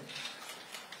 Never.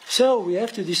 So we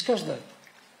have to discuss that.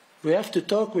 We have to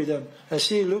talk with them and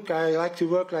see, look, I like to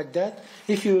work like that,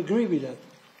 if you agree with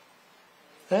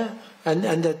that.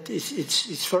 And that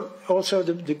it's for also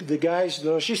the guys,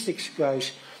 the logistics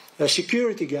guys, the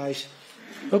security guys.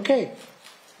 Okay,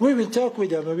 we will talk with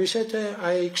them and we said,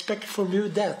 I expect from you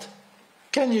that.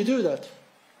 can you do that?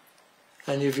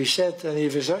 And if he said, and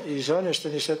if he's honest,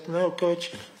 and he said, no,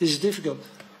 coach, this is difficult.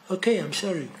 Okay, I'm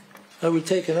sorry. I will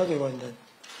take another one then.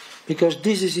 Because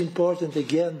this is important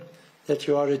again, that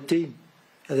you are a team,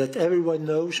 and that everyone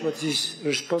knows what his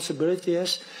responsibility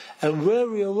is, and where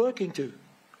we are working to.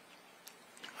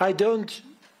 I don't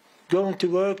go to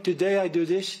work, today I do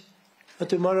this, and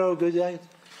tomorrow I do that,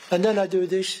 and then I do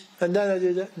this, and then I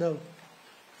do that. No.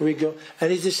 We go.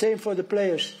 And it's the same for the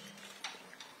players.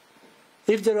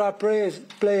 If there are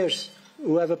players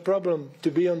who have a problem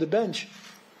to be on the bench,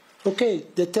 okay,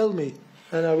 they tell me,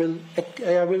 and I will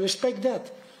respect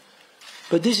that.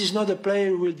 But this is not a player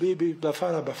who will be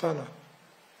Bafana Bafana.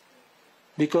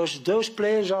 Because those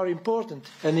players are important.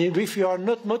 And if you are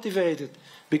not motivated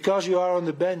because you are on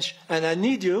the bench and I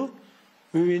need you,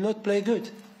 we will not play good.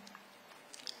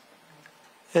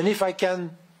 And if I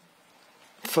can,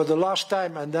 for the last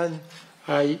time, and then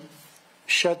I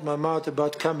shut my mouth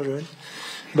about Cameroon,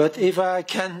 but if I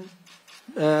can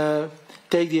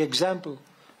take the example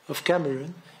of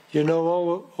Cameroon, you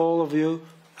know all of you,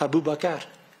 Abu Bakar.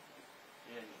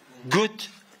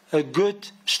 A good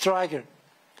striker.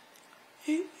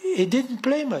 He didn't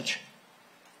play much,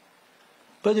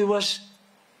 but it was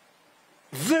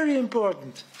very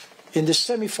important in the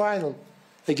semi-final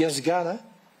against Ghana.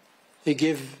 He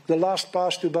gave the last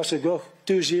pass to Basagog,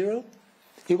 2-0.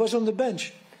 He was on the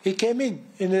bench. He came in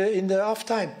the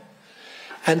half-time.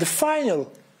 And the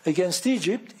final against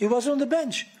Egypt, he was on the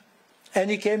bench. And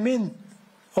he came in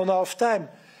on half-time.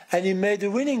 And he made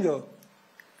the winning goal.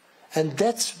 And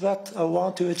that's what I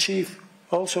want to achieve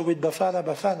also with Bafana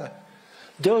Bafana.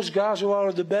 Those guys who are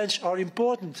on the bench are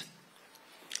important.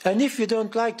 And if you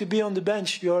don't like to be on the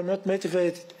bench, you are not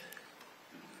motivated.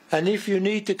 And if you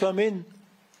need to come in,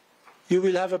 you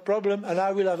will have a problem and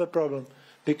I will have a problem.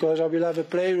 Because I will have a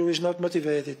player who is not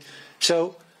motivated.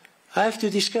 So I have to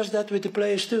discuss that with the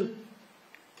players too.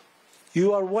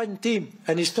 You are one team,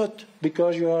 and it's not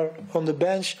because you are on the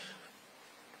bench,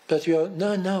 but you are,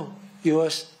 no. You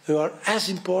are as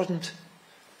important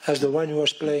as the one who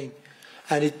was playing.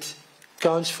 And it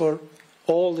counts for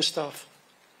all the staff.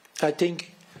 I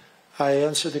think I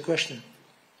answered the question.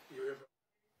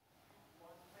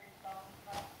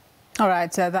 All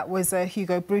right, that was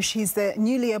Hugo Broos. He's the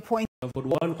newly appointed. I've got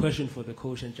one question for the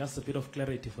coach and just a bit of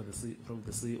clarity from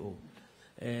the CEO.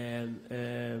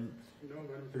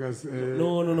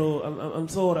 No. I'm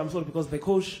sorry because the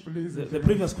coach, the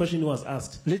previous question was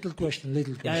asked. Little question.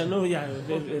 Yeah, I know. Yeah,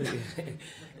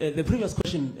 the previous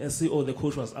question, CEO, the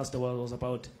coach was asked was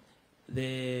about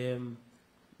the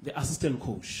assistant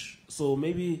coach. So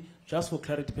maybe just for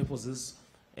clarity purposes,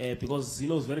 because he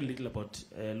knows very little about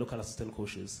local assistant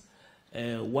coaches,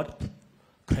 what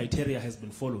criteria has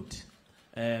been followed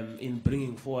in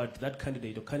bringing forward that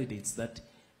candidate or candidates that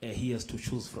he has to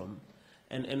choose from.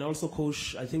 And also,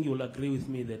 Coach, I think you will agree with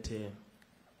me that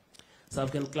South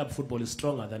African club football is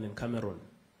stronger than in Cameroon.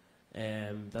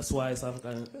 That's why South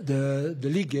African... The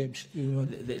league games, you know,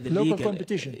 the local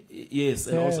competition. Yes,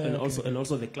 and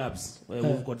also the clubs.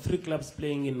 We've got 3 clubs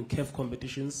playing in CAF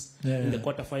competitions in the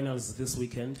quarterfinals this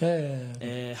weekend.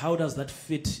 How does that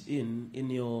fit in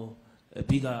your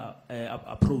bigger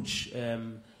approach,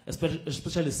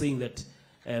 especially saying that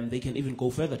they can even go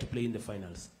further to play in the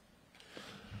finals?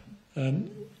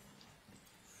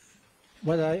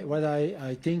 What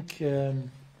I think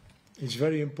is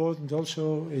very important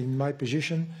also in my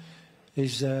position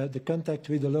is the contact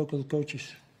with the local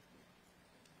coaches.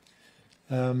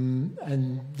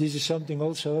 And this is something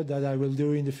also that I will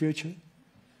do in the future.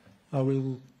 I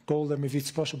will call them if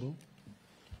it's possible.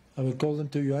 I will call them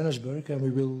to Johannesburg and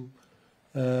we will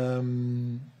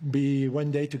be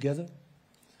one day together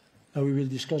and we will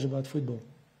discuss about football.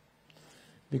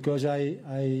 Because I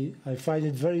find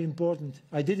it very important.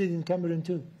 I did it in Cameroon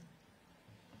too.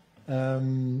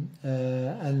 And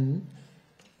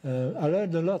I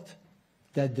learned a lot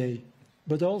that day.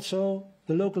 But also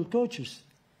the local coaches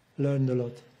learned a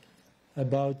lot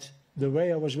about the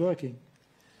way I was working.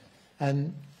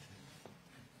 And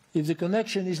if the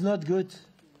connection is not good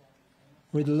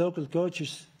with the local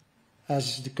coaches,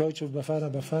 as the coach of Bafana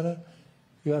Bafana,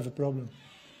 you have a problem.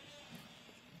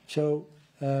 So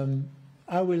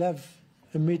I will have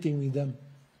a meeting with them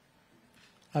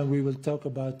and we will talk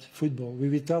about football. We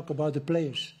will talk about the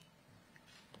players.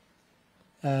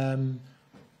 I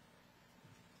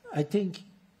think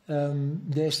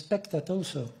they expect that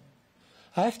also.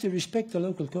 I have to respect the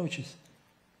local coaches.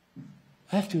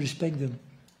 I have to respect them.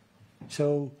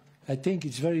 So I think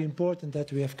it's very important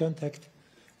that we have contact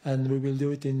and we will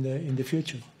do it in the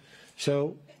future.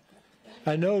 So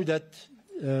I know that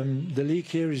the league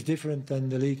here is different than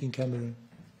the league in Cameroon.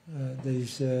 that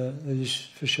is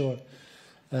for sure.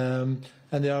 And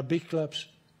there are big clubs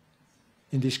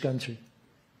in this country.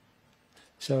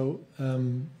 So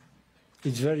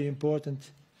it's very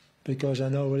important, because I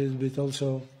know a little bit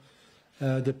also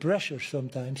the pressure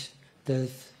sometimes that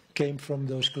came from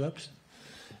those clubs.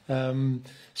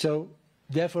 So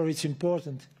therefore it's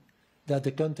important that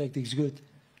the contact is good.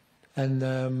 And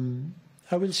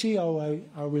I will see how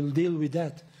I will deal with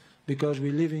that, because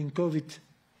we live in COVID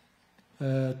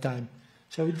time.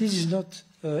 So this is not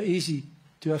easy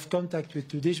to have contact with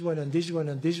this one and this one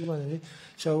and this one.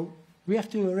 So we have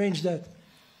to arrange that.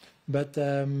 But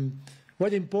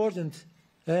what important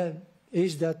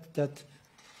is that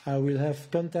I will have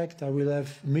contact, I will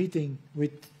have meeting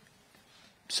with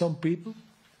some people,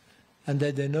 and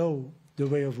that they know the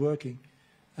way of working,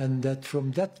 and that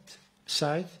from that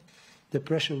side the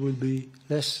pressure will be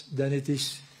less than it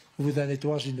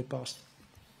was in the past.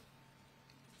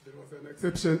 There was an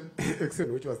exception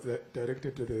which was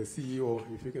directed to the CEO.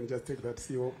 If you can just take that,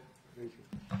 CEO. Thank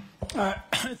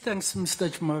you. Thanks, Mr.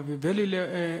 Chumavi.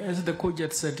 Velile, as the coach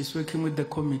had said, is working with the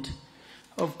committee.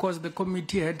 Of course, the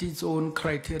committee had its own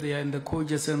criteria, and the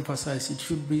coach has emphasized it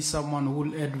should be someone who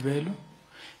will add value.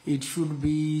 It should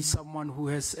be someone who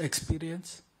has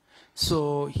experience.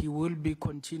 So he will be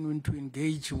continuing to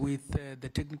engage with the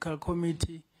technical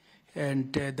committee,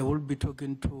 and they will be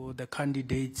talking to the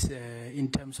candidates in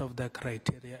terms of the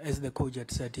criteria. As the coach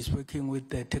had said, he's working with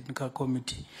the technical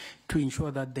committee to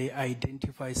ensure that they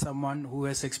identify someone who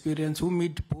has experience, who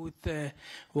meet both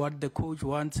what the coach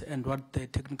wants and what the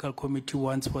technical committee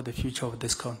wants for the future of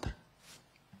this country.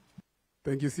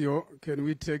 Thank you, CEO. Can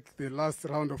we take the last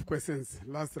round of questions?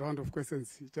 Last round of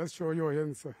questions. Just show your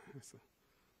hands, sir.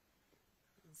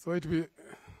 So it will...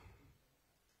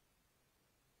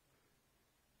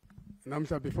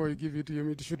 Namta, before you give it to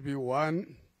him, it should be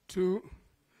 1, 2,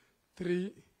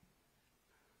 3.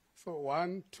 So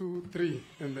 1, 2, 3,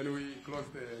 and then we close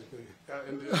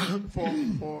the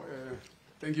four.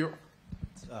 Thank you.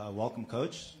 Welcome,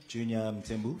 Coach. Junior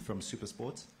Mtembu from Super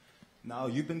Sports. Now,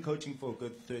 you've been coaching for a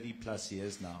good 30 plus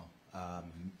years now.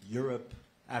 Europe,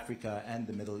 Africa, and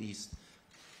the Middle East.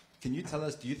 Can you tell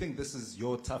us, do you think this is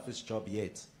your toughest job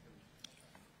yet?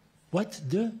 What?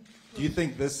 Do you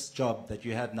think this job that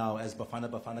you have now as Bafana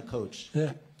Bafana coach,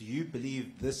 do you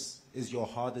believe this is your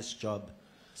hardest job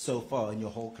so far in your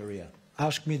whole career?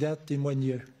 Ask me that in 1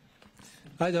 year.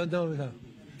 I don't know now.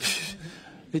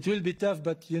 It will be tough,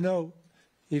 but you know,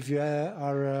 if you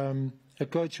are a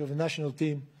coach of a national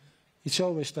team, it's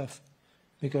always tough,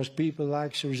 because people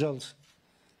like results.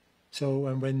 So,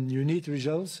 and when you need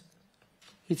results,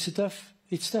 it's tough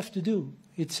to do.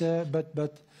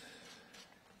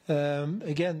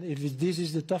 Again, if this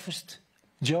is the toughest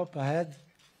job I had,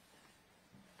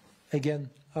 again,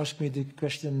 ask me the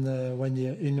question in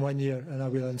 1 year, and I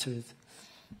will answer it.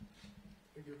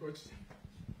 Thank you,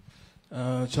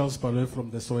 Coach. Charles Baloy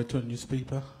from the Soweto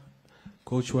newspaper.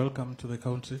 Coach, welcome to the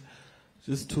country.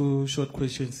 Just 2 short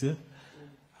questions here.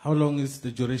 How long is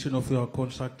the duration of your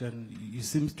contract? And you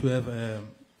seem to have a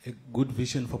good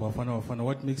vision for Bafana Bafana.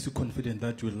 What makes you confident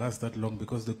that you will last that long?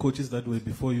 Because the coaches that were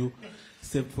before you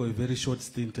served for a very short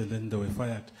stint and then they were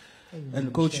fired.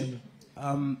 And Coach,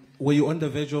 were you on the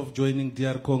verge of joining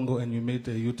DR Congo and you made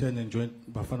a U-turn and joined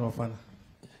Bafana Bafana?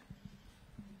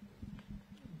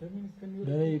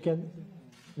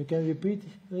 You can repeat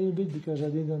a little bit, because I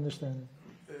didn't understand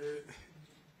it.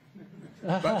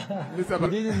 Mr. You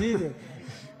didn't either.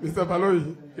 Mr. Baloy,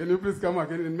 can you please come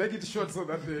again and make it short so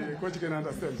that the coach can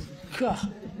understand?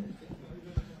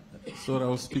 Sorry,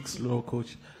 I'll speak slow,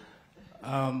 Coach.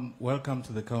 Welcome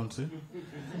to the country.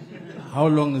 How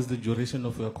long is the duration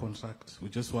of your contract? We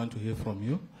just want to hear from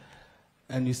you.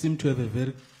 And you seem to have a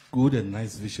very good and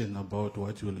nice vision about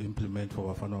what you will implement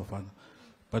for Bafana Bafana.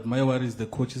 But my worry is the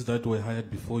coaches that were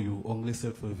hired before you only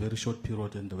served for a very short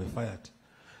period and they were fired.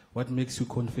 What makes you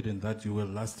confident that you will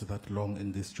last that long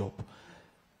in this job?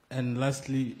 And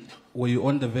lastly, were you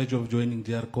on the verge of joining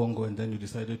DR Congo and then you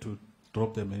decided to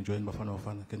drop them and join Bafana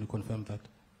Bafana? Can you confirm that?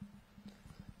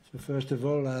 So first of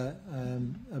all,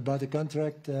 about the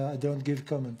contract, I don't give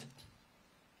comment.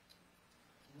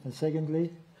 And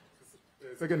secondly?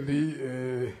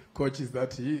 Coach, is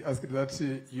that he asked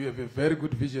that you have a very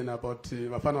good vision about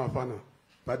Bafana Bafana.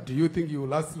 But do you think you will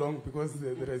last long? Because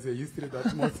there is a history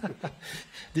that most...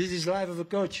 This is life of a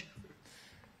coach.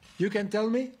 You can tell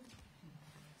me?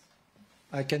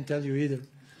 I can't tell you either.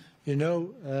 You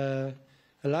know,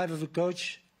 a life of a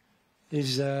coach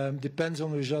is depends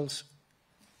on results.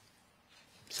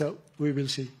 So we will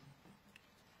see.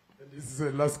 This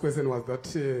last question was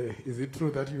that, is it true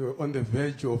that you were on the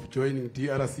verge of joining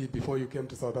DRC before you came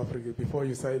to South Africa, before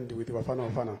you signed with Bafana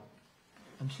Bafana?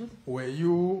 I'm sure. Were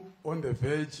you on the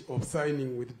verge of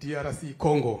signing with DRC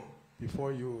Congo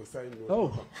before you signed with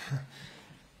Oh,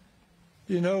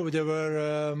 you know, there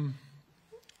were,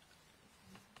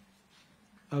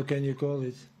 how can you call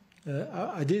it?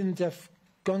 I didn't have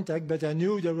contact, but I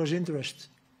knew there was interest.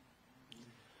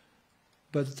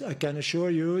 But I can assure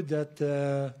you that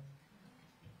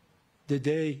the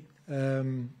day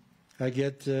I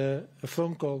get a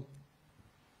phone call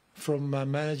from my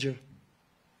manager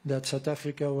that South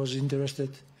Africa was interested,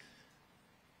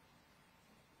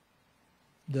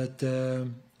 that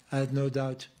I had no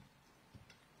doubt.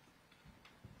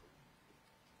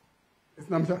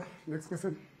 Next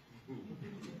question.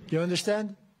 You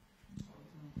understand?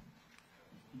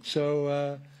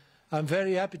 So I'm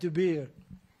very happy to be here.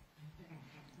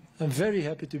 I'm very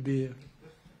happy to be here.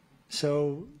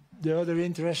 So the other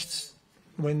interests,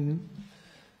 when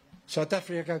South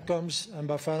Africa comes and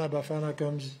Bafana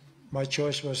comes, my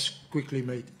choice was quickly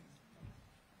made.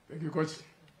 Thank you, Coach.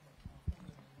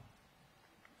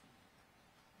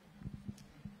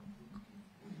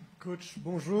 Coach,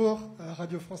 bonjour.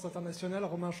 Radio France Internationale,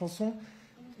 Romain Chanson.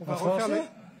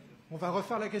 On va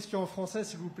refaire la question en français,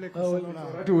 s'il vous plaît.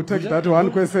 To take that one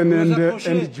question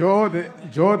and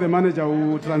Joe, the manager,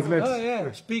 will translate. Ah,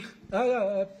 yeah, speak.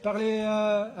 Parlez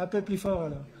un peu plus fort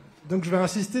alors. Donc je vais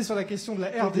insister sur la question de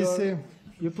la RDC.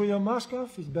 You put your mask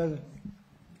off, it's better.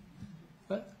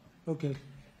 Ok.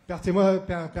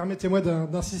 Permettez-moi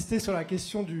d'insister sur la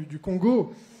question du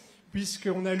Congo,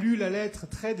 puisqu'on a lu la lettre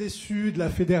très déçue de la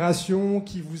fédération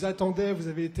qui vous attendait,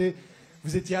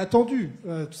 vous étiez attendu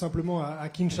tout simplement à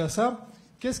Kinshasa.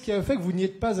 Qu'est-ce qui a fait que vous n'y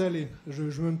êtes pas allé?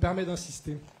 Je me permets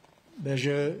d'insister. Ben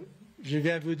je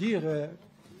viens vous dire,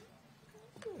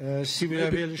 si vous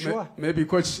avez le choix. Maybe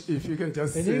coach, if you can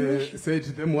just say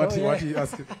to them what he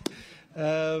asked.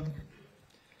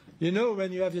 You know,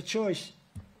 when you have the choice.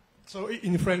 So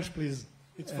in French, please.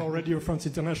 It's for Radio France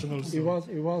International. So.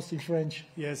 He wants in French.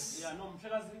 Yes. Yeah, no,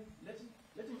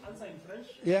 let him answer in French.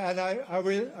 Yeah, and I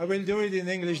will do it in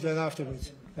English then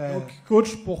afterwards. Donc,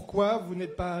 coach, pourquoi vous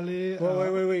n'êtes pas allé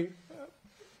Oui.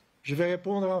 Je vais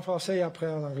répondre en français et après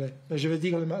en anglais. Mais je vais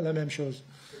dire la même chose.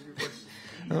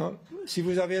 Alors, si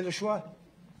vous avez le choix,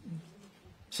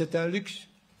 c'est un luxe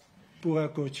pour un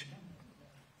coach.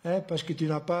 Parce que tu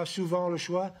n'as pas souvent le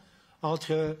choix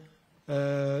entre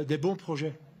des bons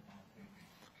projets.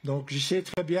 Donc je sais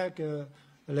très bien que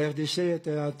la RDC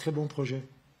était un très bon projet.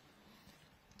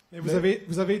 Et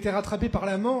vous avez été rattrapé par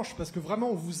la Manche, parce que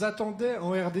vraiment on vous attendait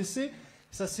en RDC.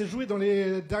 Ça s'est joué dans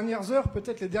les dernières heures,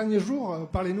 peut-être les derniers jours.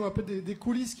 Parlez-nous un peu des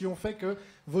coulisses qui ont fait que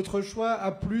votre choix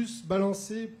a plus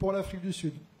balancé pour l'Afrique du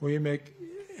Sud. Oui, mais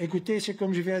écoutez, c'est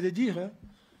comme je viens de dire. Hein.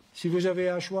 Si vous avez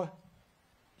un choix,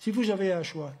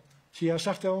 si à un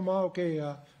certain moment, ok,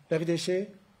 RDC,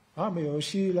 mais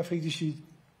aussi l'Afrique du Sud,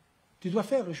 tu dois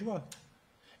faire le choix.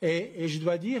 Et je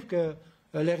dois dire que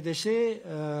l'RDC,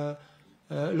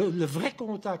 le vrai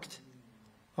contact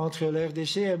entre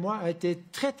l'RDC et moi a été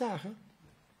très tard. Hein.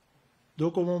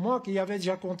 Donc au moment qu'il y avait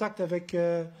déjà contact avec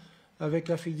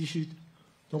l'Afrique du Sud.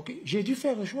 Donc j'ai dû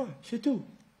faire le choix, c'est tout.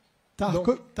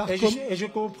 Et je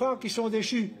comprends qu'ils sont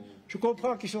déçus.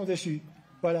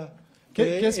 Voilà.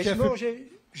 Qu'est-ce qui a sinon, fait...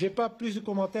 j'ai pas plus de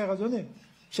commentaires à donner.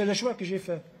 C'est le choix que j'ai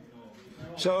fait.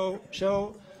 So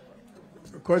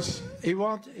Coach,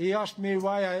 he asked me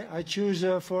why I choose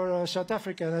for South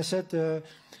Africa, and I said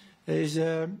it's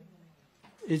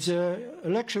a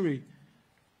luxury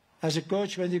as a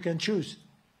coach when you can choose.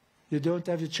 You don't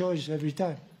have the choice every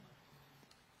time.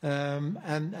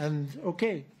 And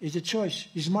okay, it's a choice.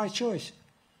 It's my choice.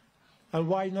 And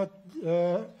why not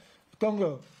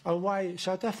Congo? And why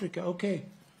South Africa? Okay,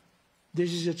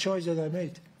 this is a choice that I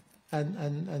made,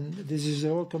 and this is the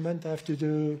whole comment I have to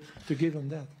give on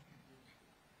that.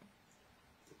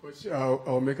 Coach,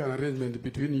 I'll make an arrangement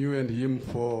between you and him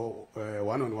for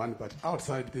one-on-one, but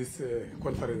outside this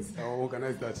conference, I'll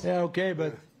organize that. Yeah, okay,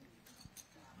 but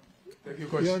thank you,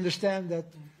 Coach. You understand that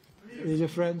he's a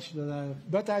French,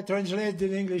 but I translated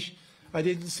in English. I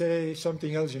didn't say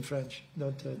something else in French.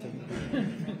 Don't think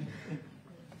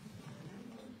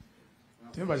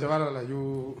Timba Javarala,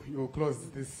 you close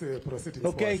this proceedings.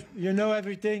 Okay, you know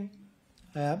everything.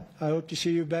 I hope to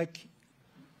see you back.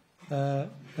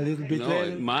 A little bit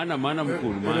later.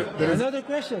 Another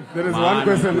question. There is one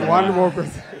question, one more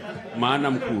question.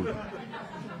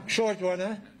 Short one,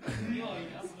 huh?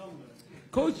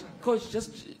 Coach,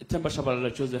 just Temba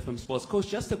Shabalala, Joseph FM Sports. Coach,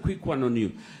 just a quick one on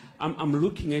you. I'm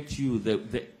looking at you,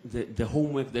 the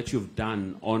homework that you've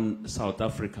done on South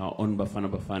Africa, on Bafana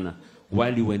Bafana,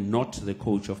 while you were not the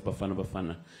coach of Bafana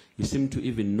Bafana. You seem to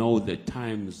even know the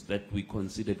times that we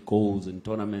considered goals and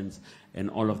tournaments and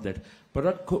all of that.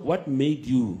 But what made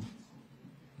you,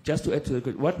 just to add to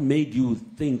the, what made you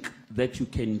think that you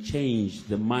can change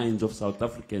the minds of South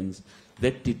Africans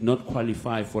that did not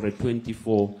qualify for a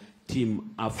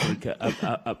 24-team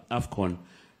AFCON?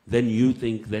 Then you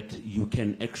think that you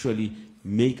can actually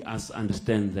make us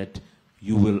understand that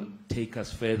you will take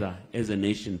us further as a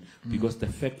nation, because the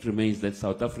fact remains that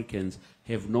South Africans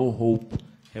have no hope,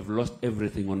 have lost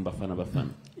everything on Bafana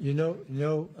Bafana.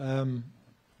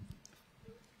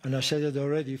 And I said it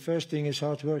already, first thing is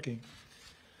hard working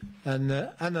and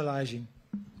analyzing,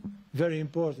 very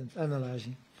important,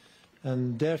 analyzing.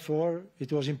 And therefore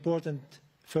it was important,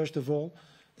 first of all,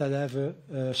 that I have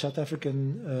a South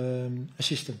African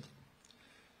assistant.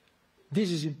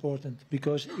 This is important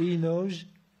because he knows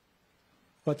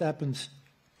what happens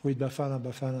with Bafana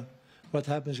Bafana, what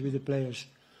happens with the players,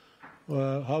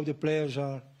 how the players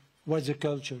are, what's the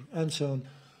culture, and so on.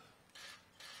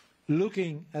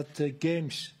 Looking at the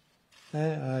games,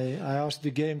 I asked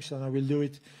the games, and I will do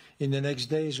it in the next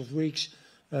days or weeks.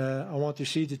 I want to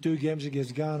see the 2 games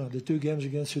against Ghana, the 2 games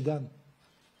against Sudan.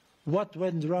 What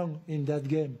went wrong in that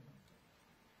game?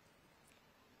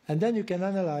 And then you can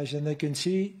analyze and I can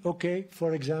see, okay,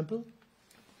 for example,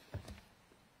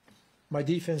 my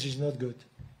defense is not good.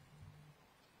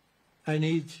 I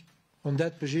need, on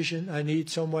that position, I need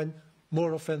someone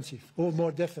more offensive or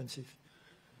more defensive.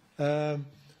 In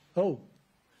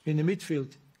the midfield,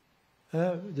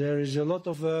 there is a lot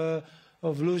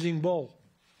of losing ball.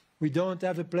 We don't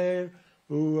have a player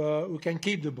who can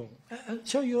keep the ball.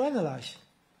 So you analyze.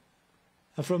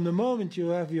 And from the moment you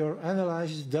have your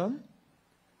analysis done,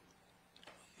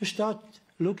 you start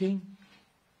looking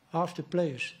after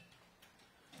players.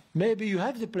 Maybe you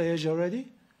have the players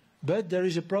already, but there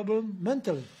is a problem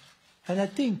mentally. And I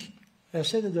think, I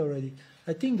said it already,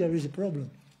 I think there is a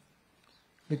problem.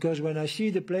 Because when I see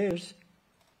the players,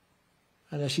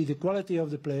 and I see the quality of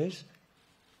the players,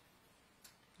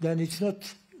 then it's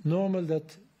not normal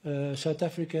that South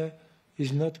Africa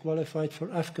is not qualified for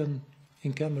AFCON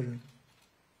in Cameroon.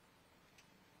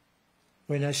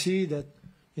 When I see that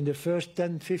in the first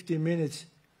 10, 15 minutes,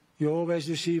 you always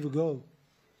receive a goal,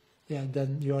 yeah,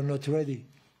 then you are not ready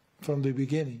from the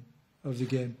beginning of the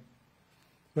game.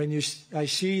 When I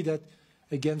see that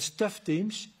against tough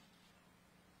teams,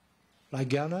 like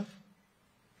Ghana,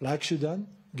 like Sudan,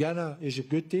 Ghana is a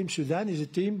good team, Sudan is a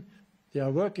team, they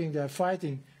are working, they are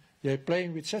fighting, they are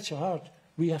playing with such a heart.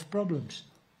 We have problems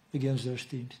against those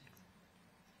teams.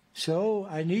 So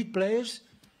I need players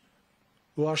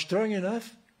who are strong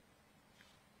enough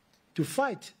to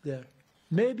fight there.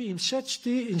 Maybe in such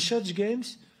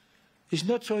games, it's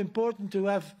not so important to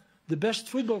have the best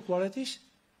football qualities,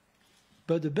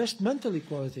 but the best mental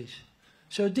qualities.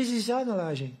 So this is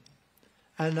analyzing.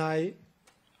 And I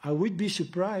would be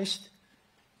surprised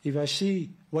if I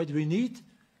see what we need,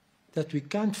 that we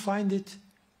can't find it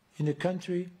in a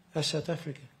country as South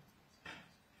Africa.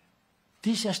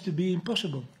 This has to be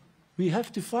impossible. We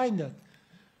have to find that.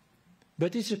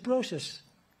 But it's a process.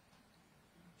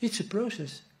 It's a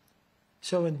process.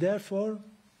 So, and therefore,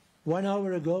 1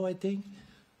 hour ago, I think,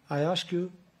 I ask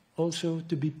you also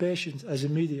to be patient as a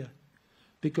media.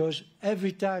 Because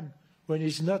every time when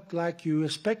it's not like you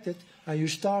expect it, and you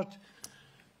start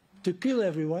to kill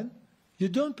everyone, you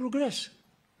don't progress.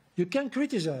 You can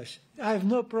criticize. I have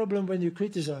no problem when you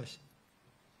criticize.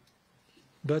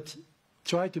 But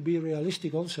try to be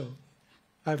realistic also.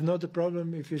 I have not a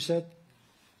problem if you said,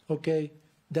 okay,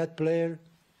 that player,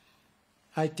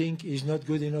 I think, is not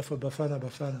good enough for Bafana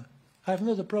Bafana. I have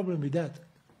not a problem with that.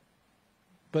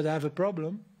 But I have a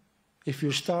problem if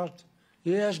you start,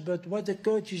 yes, but what the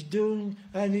coach is doing,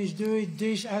 and he's doing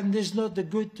this, and this is not the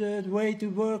good way to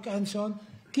work, and so on.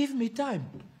 Give me time.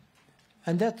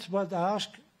 And that's what I ask.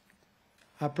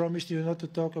 I promised you not to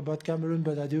talk about Cameroon,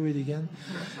 but I do it again.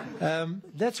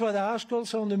 That's what I asked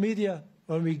also on the media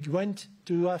when we went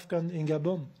to AFCON in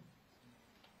Gabon.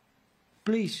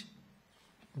 Please,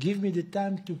 give me the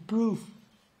time to prove,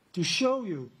 to show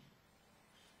you.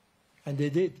 And they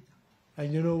did.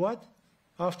 And you know what?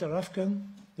 After AFCON,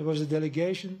 there was a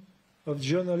delegation of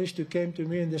journalists who came to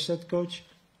me and they said, Coach,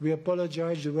 we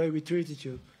apologize the way we treated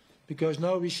you, because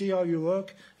now we see how you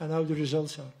work and how the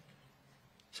results are.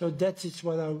 So that's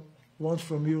what I want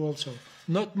from you also.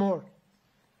 Not more.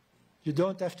 You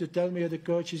don't have to tell me the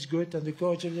coach is good and the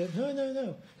coach is...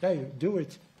 No. Hey, do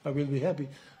it. I will be happy.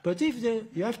 But if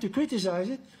you have to criticize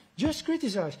it, just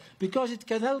criticize, because it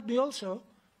can help me also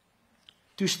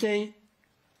to stay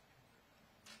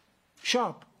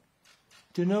sharp,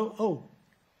 to know, oh,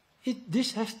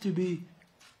 this has to be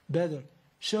better.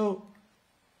 So,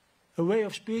 a way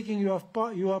of speaking, you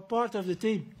are part of the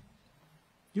team.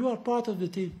 You are part of the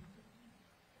team.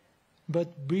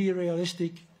 But be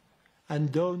realistic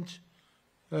and don't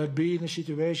be in a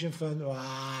situation from,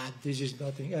 this is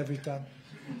nothing every time.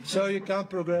 So you can't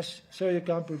progress.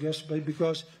 But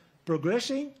because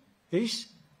progressing is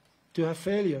to have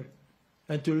failure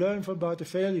and to learn about the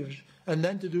failures and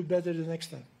then to do better the next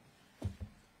time.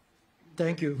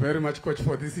 Thank you. Very much, Coach,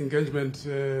 for this engagement.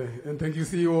 And thank you,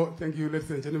 CEO. Thank you, ladies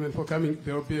and gentlemen, for coming.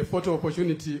 There will be a photo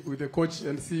opportunity with the coach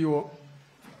and CEO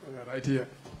right here.